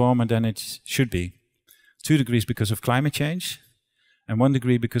 degrees warmer than it should be. 2 degrees because of climate change. And 1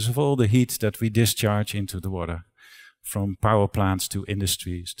 degree because of all the heat that we discharge into the water, from power plants to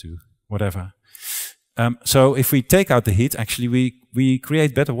industries to whatever. So if we take out the heat, actually we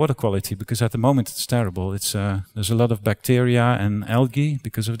create better water quality, because at the moment it's terrible. It's there's a lot of bacteria and algae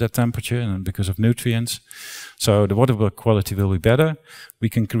because of that temperature and because of nutrients. So the water quality will be better. We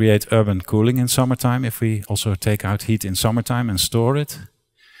can create urban cooling in summertime if we also take out heat in summertime and store it.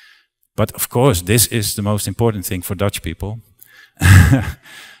 But of course, this is the most important thing for Dutch people.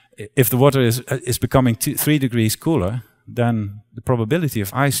 If the water is becoming 3 degrees cooler, then the probability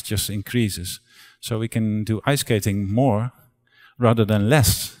of ice just increases. So we can do ice skating more rather than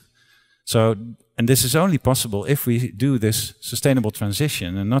less. So, and this is only possible if we do this sustainable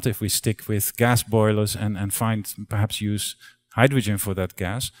transition, and not if we stick with gas boilers and perhaps use hydrogen for that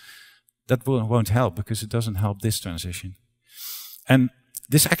gas. That won't help, because it doesn't help this transition. And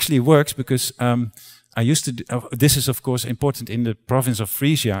this actually works because I used to this is of course important in the province of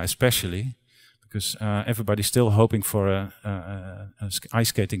Frisia especially, because everybody's still hoping for a ice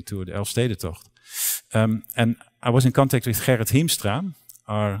skating tour, the Elfstedentocht. And I was in contact with Gerrit Hiemstra,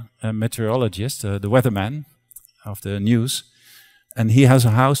 our meteorologist, the weatherman of the news. And he has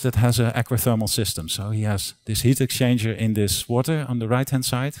a house that has an aquathermal system. So he has this heat exchanger in this water on the right-hand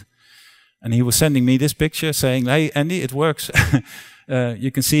side. And he was sending me this picture saying, hey, Andy, it works.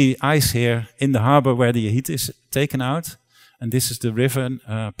 You can see ice here in the harbor where the heat is taken out. And this is the river,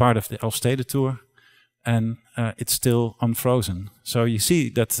 part of the Elfsteden tour. And it's still unfrozen. So you see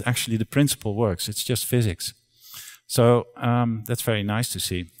that actually the principle works. It's just physics. So that's very nice to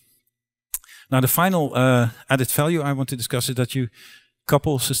see. Now the final added value I want to discuss is that you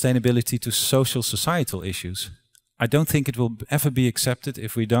couple sustainability to social societal issues. I don't think it will ever be accepted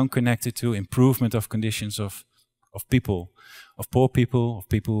if we don't connect it to improvement of conditions of people, of poor people, of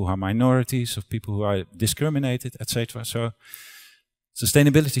people who are minorities, of people who are discriminated, etc. So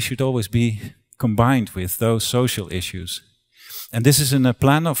sustainability should always be combined with those social issues. And this is in a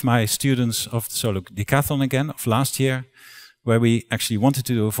plan of my students of the Solo Decathlon again, of last year, where we actually wanted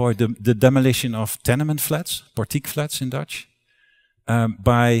to avoid the demolition of tenement flats, portiek flats in Dutch,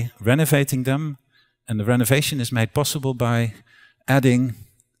 by renovating them. And the renovation is made possible by adding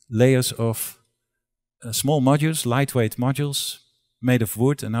layers of small modules, lightweight modules, made of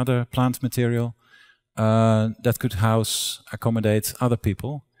wood and other plant material, that could accommodate other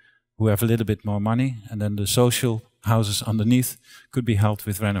people who have a little bit more money, and then the social houses underneath could be helped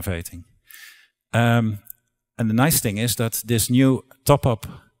with renovating. And the nice thing is that this new top-up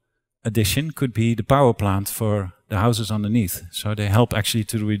addition could be the power plant for the houses underneath. So they help actually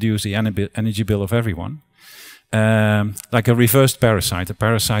to reduce the energy bill of everyone. Like a reversed parasite. A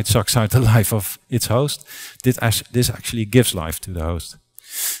parasite sucks out the life of its host. This actually gives life to the host.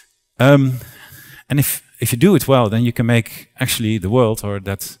 And if you do it well, then you can make actually the world or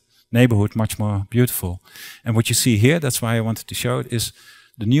that neighborhood much more beautiful. And what you see here, that's why I wanted to show it, is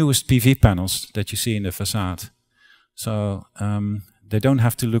the newest PV panels that you see in the facade. So they don't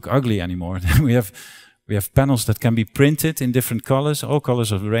have to look ugly anymore. we have panels that can be printed in different colors, all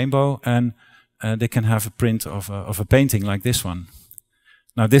colors of the rainbow, and they can have a print of a painting like this one.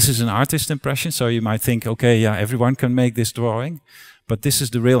 Now this is an artist impression, so you might think, okay, yeah, everyone can make this drawing, but this is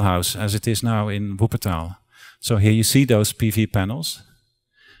the real house as it is now in Wuppertal. So here you see those PV panels,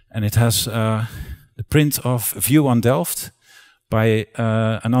 and it has the print of a view on Delft by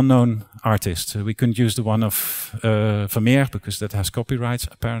an unknown artist. We couldn't use the one of Vermeer because that has copyrights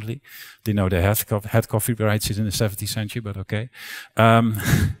apparently. They know they had copyrights in the 17th century, but okay.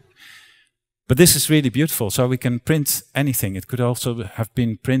 But this is really beautiful, so we can print anything. It could also have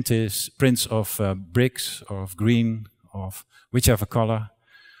been prints of bricks, or of green, of whichever color.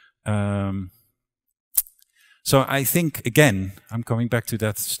 So I think, again, I'm coming back to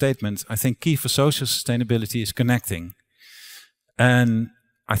that statement, I think key for social sustainability is connecting. And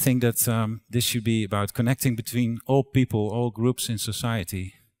I think that this should be about connecting between all people, all groups in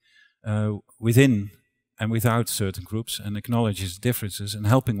society, within and without certain groups, and acknowledges differences and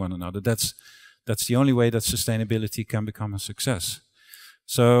helping one another. That's the only way that sustainability can become a success.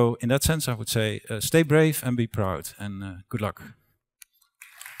 So in that sense, I would say, stay brave and be proud, and good luck.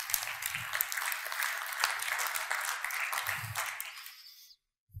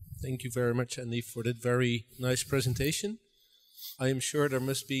 Thank you very much, Andy, for that very nice presentation. I am sure there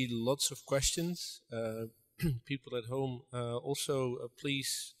must be lots of questions. People at home, also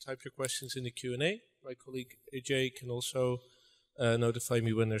please type your questions in the Q&A. My colleague AJ can also notify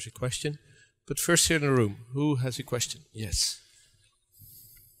me when there's a question. But first here in the room, who has a question? Yes.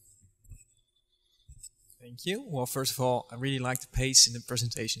 Thank you. Well, first of all, I really like the pace in the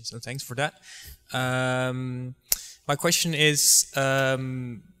presentation, so thanks for that. My question is,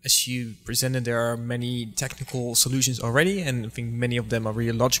 as you presented, there are many technical solutions already, and I think many of them are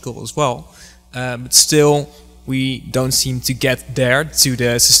really logical as well. But still, we don't seem to get there to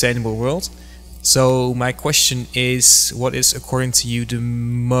the sustainable world. So my question is, what is, according to you, the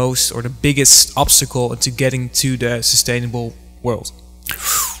most or the biggest obstacle to getting to the sustainable world?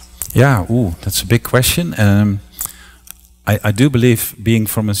 Yeah, that's a big question. I do believe, being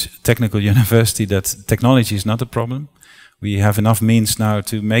from a technical university, that technology is not a problem. We have enough means now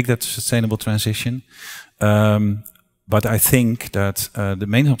to make that sustainable transition. But I think that the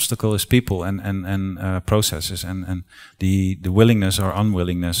main obstacle is people and processes and the willingness or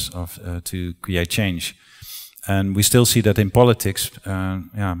unwillingness of to create change. And we still see that in politics.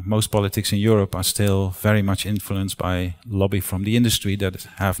 Most politics in Europe are still very much influenced by lobby from the industry that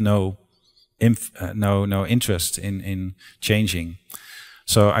have no interest in changing.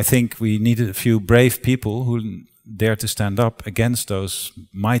 So I think we needed a few brave people who dare to stand up against those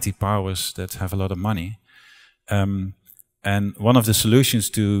mighty powers that have a lot of money. And one of the solutions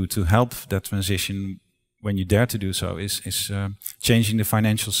to help that transition, when you dare to do so, is changing the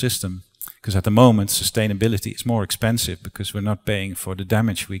financial system. Because at the moment, sustainability is more expensive because we're not paying for the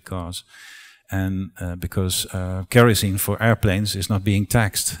damage we cause. And because kerosene for airplanes is not being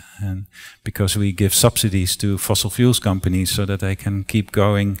taxed. And because we give subsidies to fossil fuels companies so that they can keep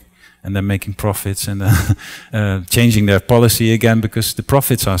going and then making profits and changing their policy again because the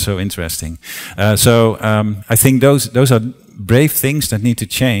profits are so interesting. So I think those are brave things that need to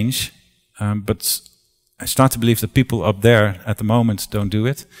change. But I start to believe that people up there at the moment don't do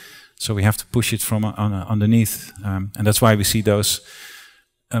it. So we have to push it from underneath. And that's why we see those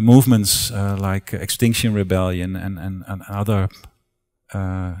movements like Extinction Rebellion and other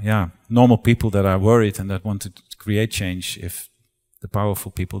normal people that are worried and that want to create change if the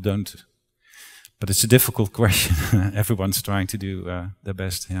powerful people don't. But it's a difficult question. Everyone's trying to do their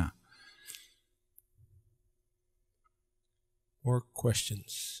best. Yeah. More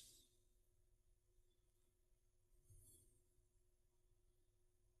questions?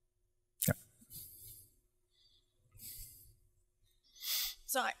 Yeah.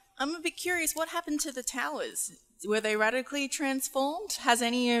 So I'm a bit curious, what happened to the towers? Were they radically transformed? Has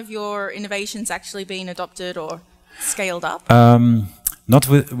any of your innovations actually been adopted or scaled up? Not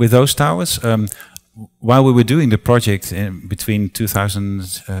with those towers. While we were doing the project between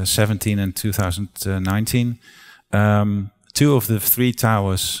 2017 and 2019, 2 of the 3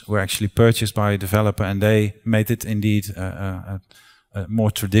 towers were actually purchased by a developer, and they made it indeed a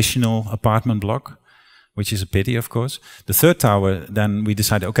more traditional apartment block, which is a pity, of course. The 3rd tower, then we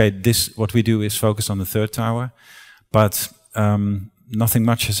decided, okay, what we do is focus on the 3rd tower, but nothing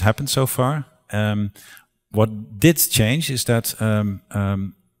much has happened so far. What did change is that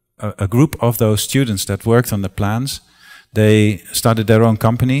a group of those students that worked on the plans, they started their own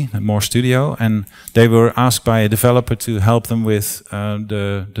company, More Studio, and they were asked by a developer to help them with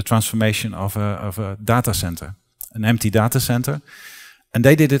the transformation of a data center, an empty data center. And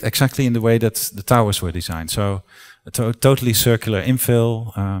they did it exactly in the way that the towers were designed. So a totally circular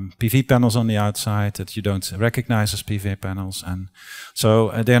infill, PV panels on the outside that you don't recognize as PV panels. And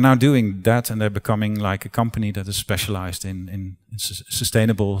so they're now doing that, and they're becoming like a company that is specialized in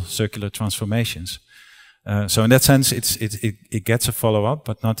sustainable circular transformations. So in that sense, it gets a follow-up,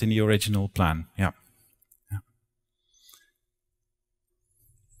 but not in the original plan. Yeah.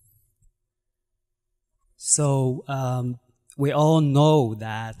 So we all know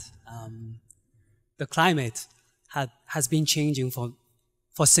that the climate has been changing for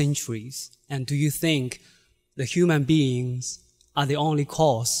centuries. And do you think the human beings are the only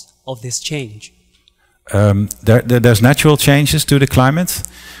cause of this change? There's natural changes to the climate,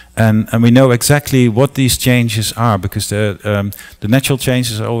 and we know exactly what these changes are, because the natural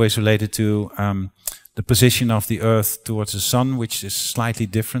changes are always related to the position of the Earth towards the sun, which is slightly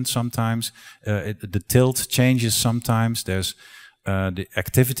different sometimes. The tilt changes sometimes. There's the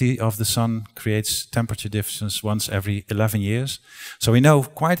activity of the sun creates temperature difference once every 11 years. So we know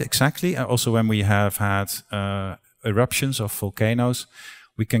quite exactly, also when we have had eruptions of volcanoes,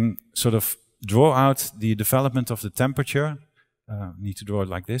 we can sort of draw out the development of the temperature. Need to draw it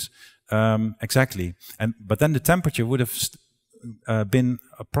like this. Exactly. But then the temperature would have been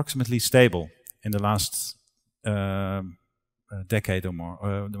approximately stable in the last decade or more,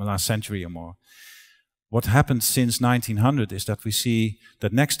 or the last century or more. What happened since 1900 is that we see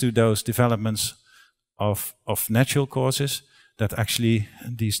that next to those developments of natural causes, that actually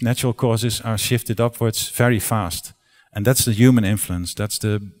these natural causes are shifted upwards very fast. And that's the human influence. That's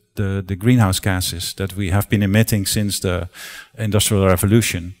the greenhouse gases that we have been emitting since the Industrial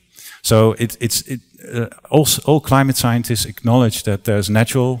Revolution. So all climate scientists acknowledge that there's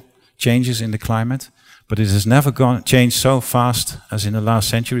natural changes in the climate, but it has never changed so fast as in the last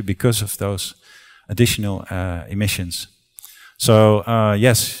century because of those additional emissions. So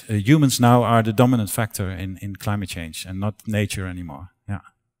yes, humans now are the dominant factor in climate change and not nature anymore. Yeah.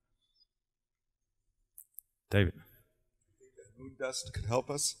 David. Moon dust could help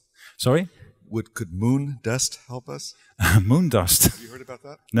us? Sorry? Could moon dust help us? Moon dust. Have you heard about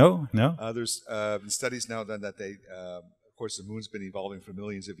that? No, no. There's studies now done that they, of course, the moon's been evolving for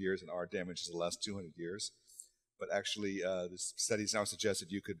millions of years, and our damage is the last 200 years. But actually, the studies now suggest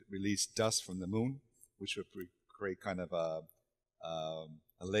that you could release dust from the moon, which would create kind of a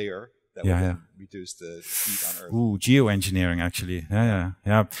layer that would then reduce the heat on Earth. Ooh, geoengineering, actually.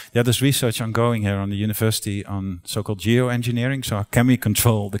 Yeah. There's research ongoing here on the university on so-called geoengineering. So can we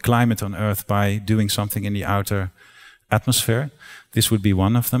control the climate on Earth by doing something in the outer atmosphere? This would be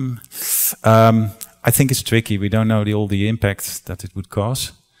one of them. I think it's tricky. We don't know all the impact that it would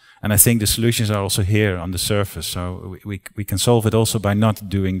cause. And I think the solutions are also here on the surface. So we can solve it also by not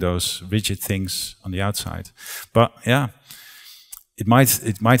doing those rigid things on the outside. But yeah, it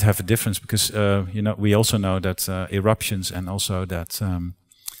might have a difference because we also know that eruptions and also that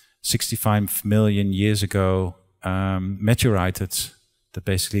 65 million years ago meteorites that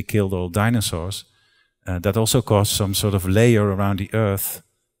basically killed all dinosaurs, that also caused some sort of layer around the Earth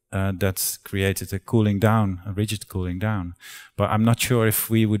that created a cooling down, a rigid cooling down. But I'm not sure if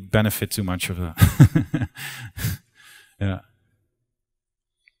we would benefit too much of that. Yeah.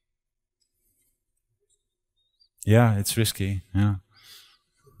 Yeah, it's risky. Yeah.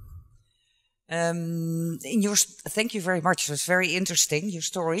 Thank you very much. It was very interesting, your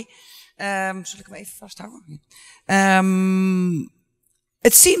story. Zal ik hem even vasthouden?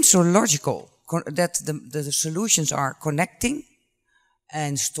 It seems so logical that the solutions are connecting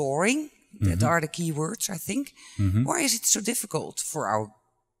and storing. That are the key words, I think. Why is it so difficult for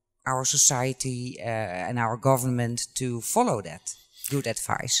our society and our government to follow that good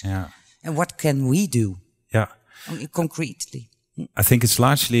advice? Yeah. And what can we do? Yeah. Concretely. I think it's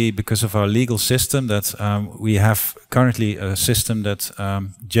largely because of our legal system that we have currently a system that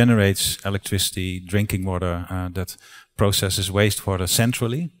generates electricity, drinking water, that processes wastewater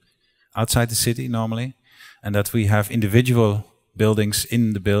centrally outside the city normally, and that we have individual buildings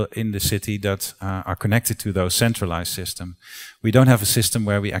in the city that are connected to those centralized system. We don't have a system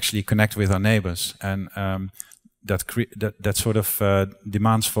where we actually connect with our neighbors, and that sort of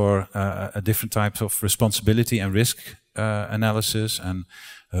demands for a different type of responsibility and risk analysis, and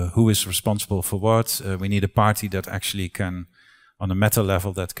who is responsible for what. We need a party that actually can, on a meta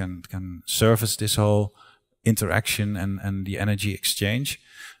level, that can service this whole interaction and the energy exchange,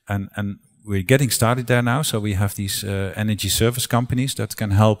 and we're getting started there now. So we have these energy service companies that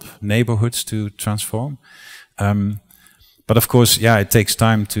can help neighborhoods to transform. But of course, yeah, it takes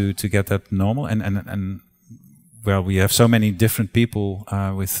time to get that normal. And well, we have so many different people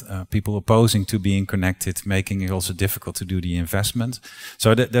with people opposing to being connected, making it also difficult to do the investment.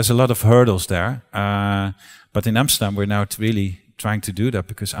 So there's a lot of hurdles there. But in Amsterdam, we're now really trying to do that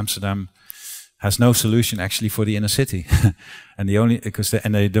because Amsterdam has no solution actually for the inner city, and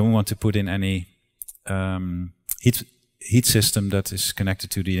they don't want to put in any heat system that is connected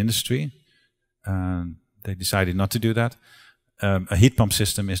to the industry. They decided not to do that. A heat pump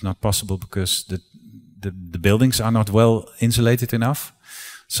system is not possible because the buildings are not well insulated enough.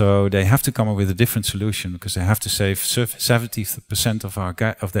 So they have to come up with a different solution because they have to save 70%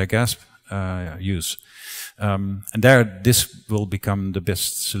 of their gas use. And this will become the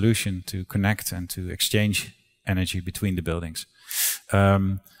best solution to connect and to exchange energy between the buildings.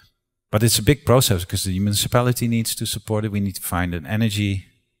 But it's a big process because the municipality needs to support it. We need to find an energy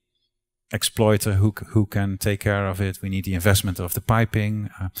exploiter who can take care of it. We need the investment of the piping.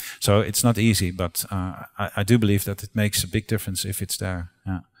 So it's not easy, but I do believe that it makes a big difference if it's there.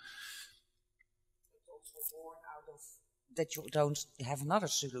 Yeah. That you don't have another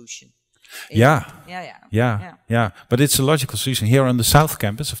solution. Yeah. Yeah. But it's a logical solution. Here on the south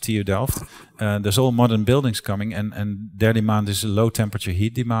campus of TU Delft, there's all modern buildings coming, and their demand is a low temperature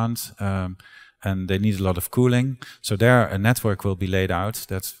heat demand, and they need a lot of cooling. So there a network will be laid out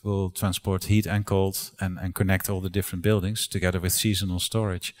that will transport heat and cold and connect all the different buildings together with seasonal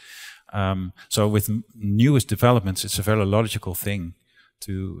storage. So with newest developments, it's a very logical thing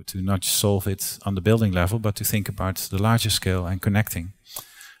to not just solve it on the building level, but to think about the larger scale and connecting.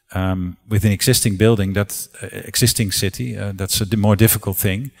 With an existing building, existing city, that's a more difficult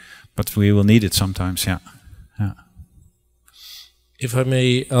thing, but we will need it sometimes, yeah. If I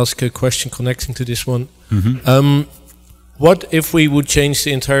may ask a question connecting to this one. Mm-hmm. What if we would change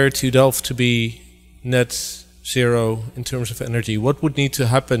the entire TU Delft to be net zero in terms of energy? What would need to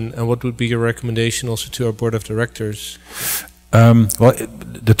happen, and what would be your recommendation also to our board of directors? Well,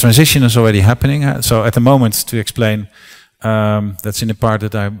 the transition is already happening. So at the moment, to explain, that's in the part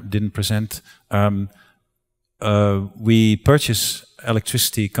that I didn't present. We purchase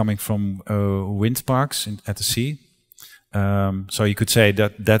electricity coming from wind parks at the sea. So you could say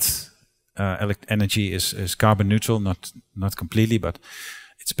that energy is carbon neutral, not completely, but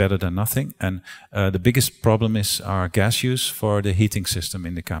it's better than nothing. And the biggest problem is our gas use for the heating system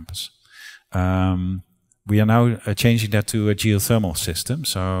in the campus. We are now changing that to a geothermal system,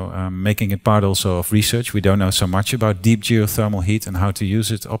 so making it part also of research. We don't know so much about deep geothermal heat and how to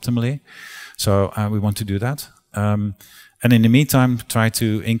use it optimally. So we want to do that. And in the meantime, try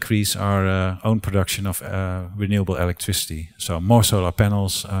to increase our own production of renewable electricity. So more solar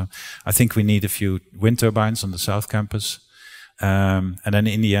panels. I think we need a few wind turbines on the south campus. And then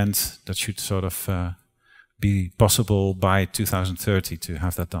in the end, that should sort of be possible by 2030 to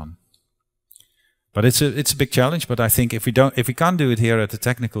have that done. But it's a big challenge. But I think if we can't do it here at the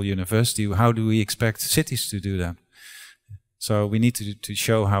technical university, how do we expect cities to do that? So we need to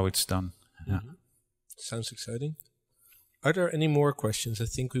show how it's done. Yeah. Sounds exciting. Are there any more questions? I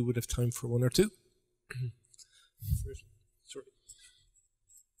think we would have time for one or two. Sorry.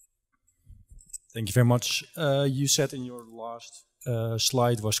 Thank you very much. You said in your last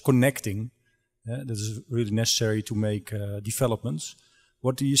slide was connecting. That is really necessary to make developments.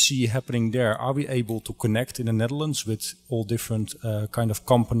 What do you see happening there? Are we able to connect in the Netherlands with all different kind of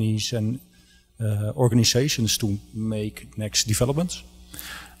companies and organizations to make next developments?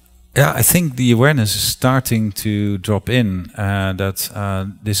 Yeah, I think the awareness is starting to drop in that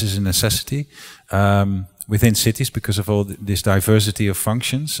this is a necessity within cities because of all this diversity of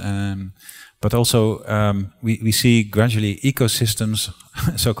functions. But also we see gradually ecosystems,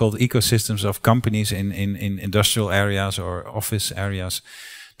 so-called ecosystems of companies in industrial areas or office areas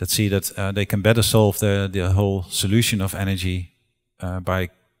that see that they can better solve the whole solution of energy by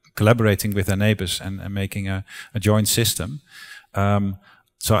collaborating with their neighbors and making a joint system.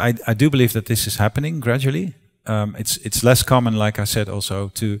 So I do believe that this is happening gradually. It's less common, like I said,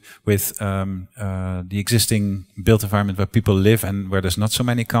 also with the existing built environment where people live and where there's not so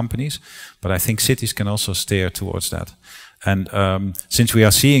many companies. But I think cities can also steer towards that. And since we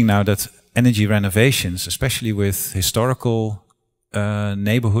are seeing now that energy renovations, especially with historical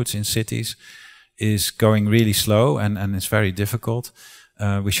neighborhoods in cities, is going really slow and it's very difficult,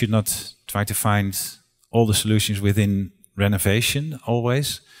 we should not try to find all the solutions within renovation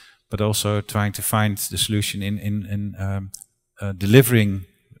always, but also trying to find the solution in delivering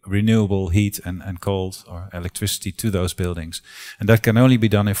renewable heat and cold or electricity to those buildings. And that can only be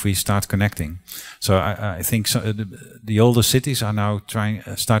done if we start connecting. So I think the older cities are now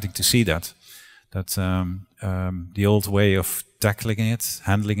starting to see that the old way of tackling it,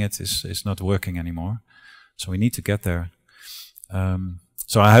 handling it is not working anymore. So we need to get there.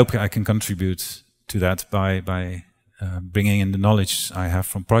 So I hope I can contribute to that by bringing in the knowledge I have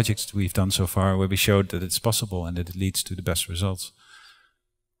from projects we've done so far where we showed that it's possible and that it leads to the best results.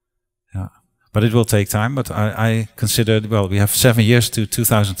 Yeah, but it will take time, but I consider, well, we have 7 years to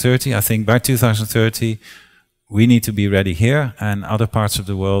 2030. I think by 2030 we need to be ready here and other parts of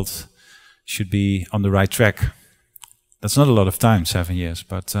the world should be on the right track. That's not a lot of time, 7 years,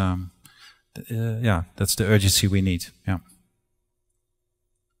 but yeah, that's the urgency we need. Yeah.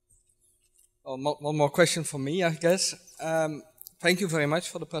 One more question for me, I guess. Thank you very much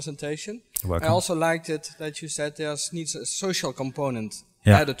for the presentation. You're welcome. I also liked it that you said there needs a social component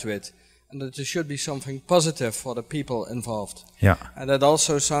added to it, and that there should be something positive for the people involved. Yeah. And that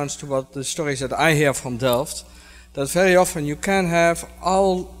also sounds to what the stories that I hear from Delft, that very often you can have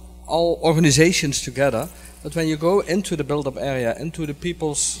all organizations together, but when you go into the build-up area, into the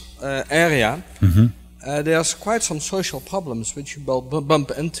people's area, there's quite some social problems which you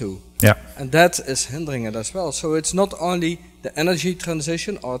bump into. Yeah. And that is hindering it as well. So it's not only the energy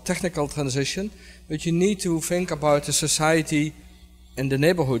transition or technical transition, but you need to think about the society in the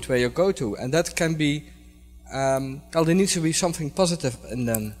neighborhood where you go to. And that can be, well, there needs to be something positive in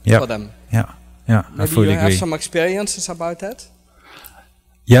them for them. Yeah, yeah, Maybe I fully you have agree. some experiences about that?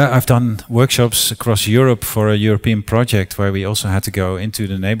 Yeah, I've done workshops across Europe for a European project where we also had to go into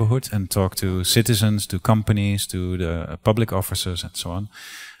the neighborhood and talk to citizens, to companies, to the public officers and so on,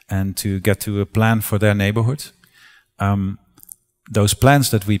 and to get to a plan for their neighborhood. Those plans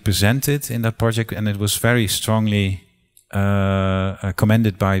that we presented in that project, and it was very strongly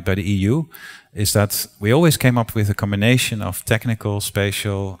commended by the EU, is that we always came up with a combination of technical,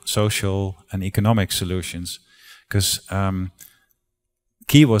 spatial, social and economic solutions. Because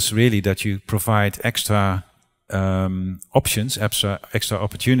key was really that you provide extra options, extra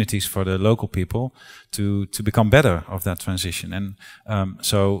opportunities for the local people to become better of that transition. And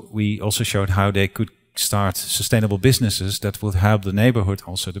so we also showed how they could start sustainable businesses that would help the neighborhood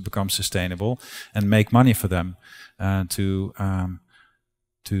also to become sustainable and make money for them to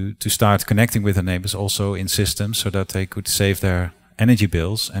start connecting with the neighbors also in systems so that they could save their energy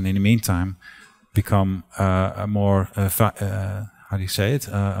bills and in the meantime become a more how do you say it?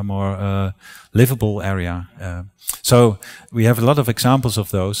 A more livable area. So we have a lot of examples of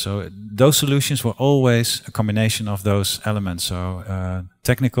those. So those solutions were always a combination of those elements. So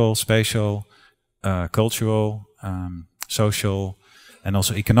technical, spatial, cultural, social, and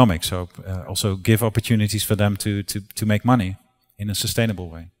also economic. So also give opportunities for them to make money in a sustainable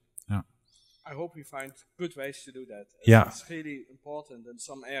way. Yeah. I hope we find good ways to do that. Yeah. It's really important in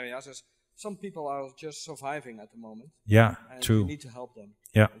some areas. Some people are just surviving at the moment. Yeah, and true. We need to help them.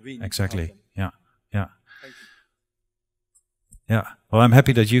 Yeah, exactly. Yeah, yeah. Thank you. Yeah. Well, I'm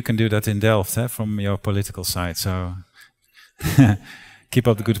happy that you can do that in Delft from your political side. So keep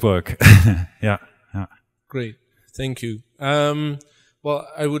up the good work. Yeah, yeah. Great. Thank you. Well,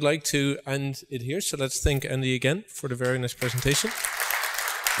 I would like to end it here. So let's thank Andy again for the very nice presentation.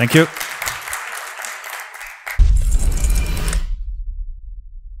 Thank you.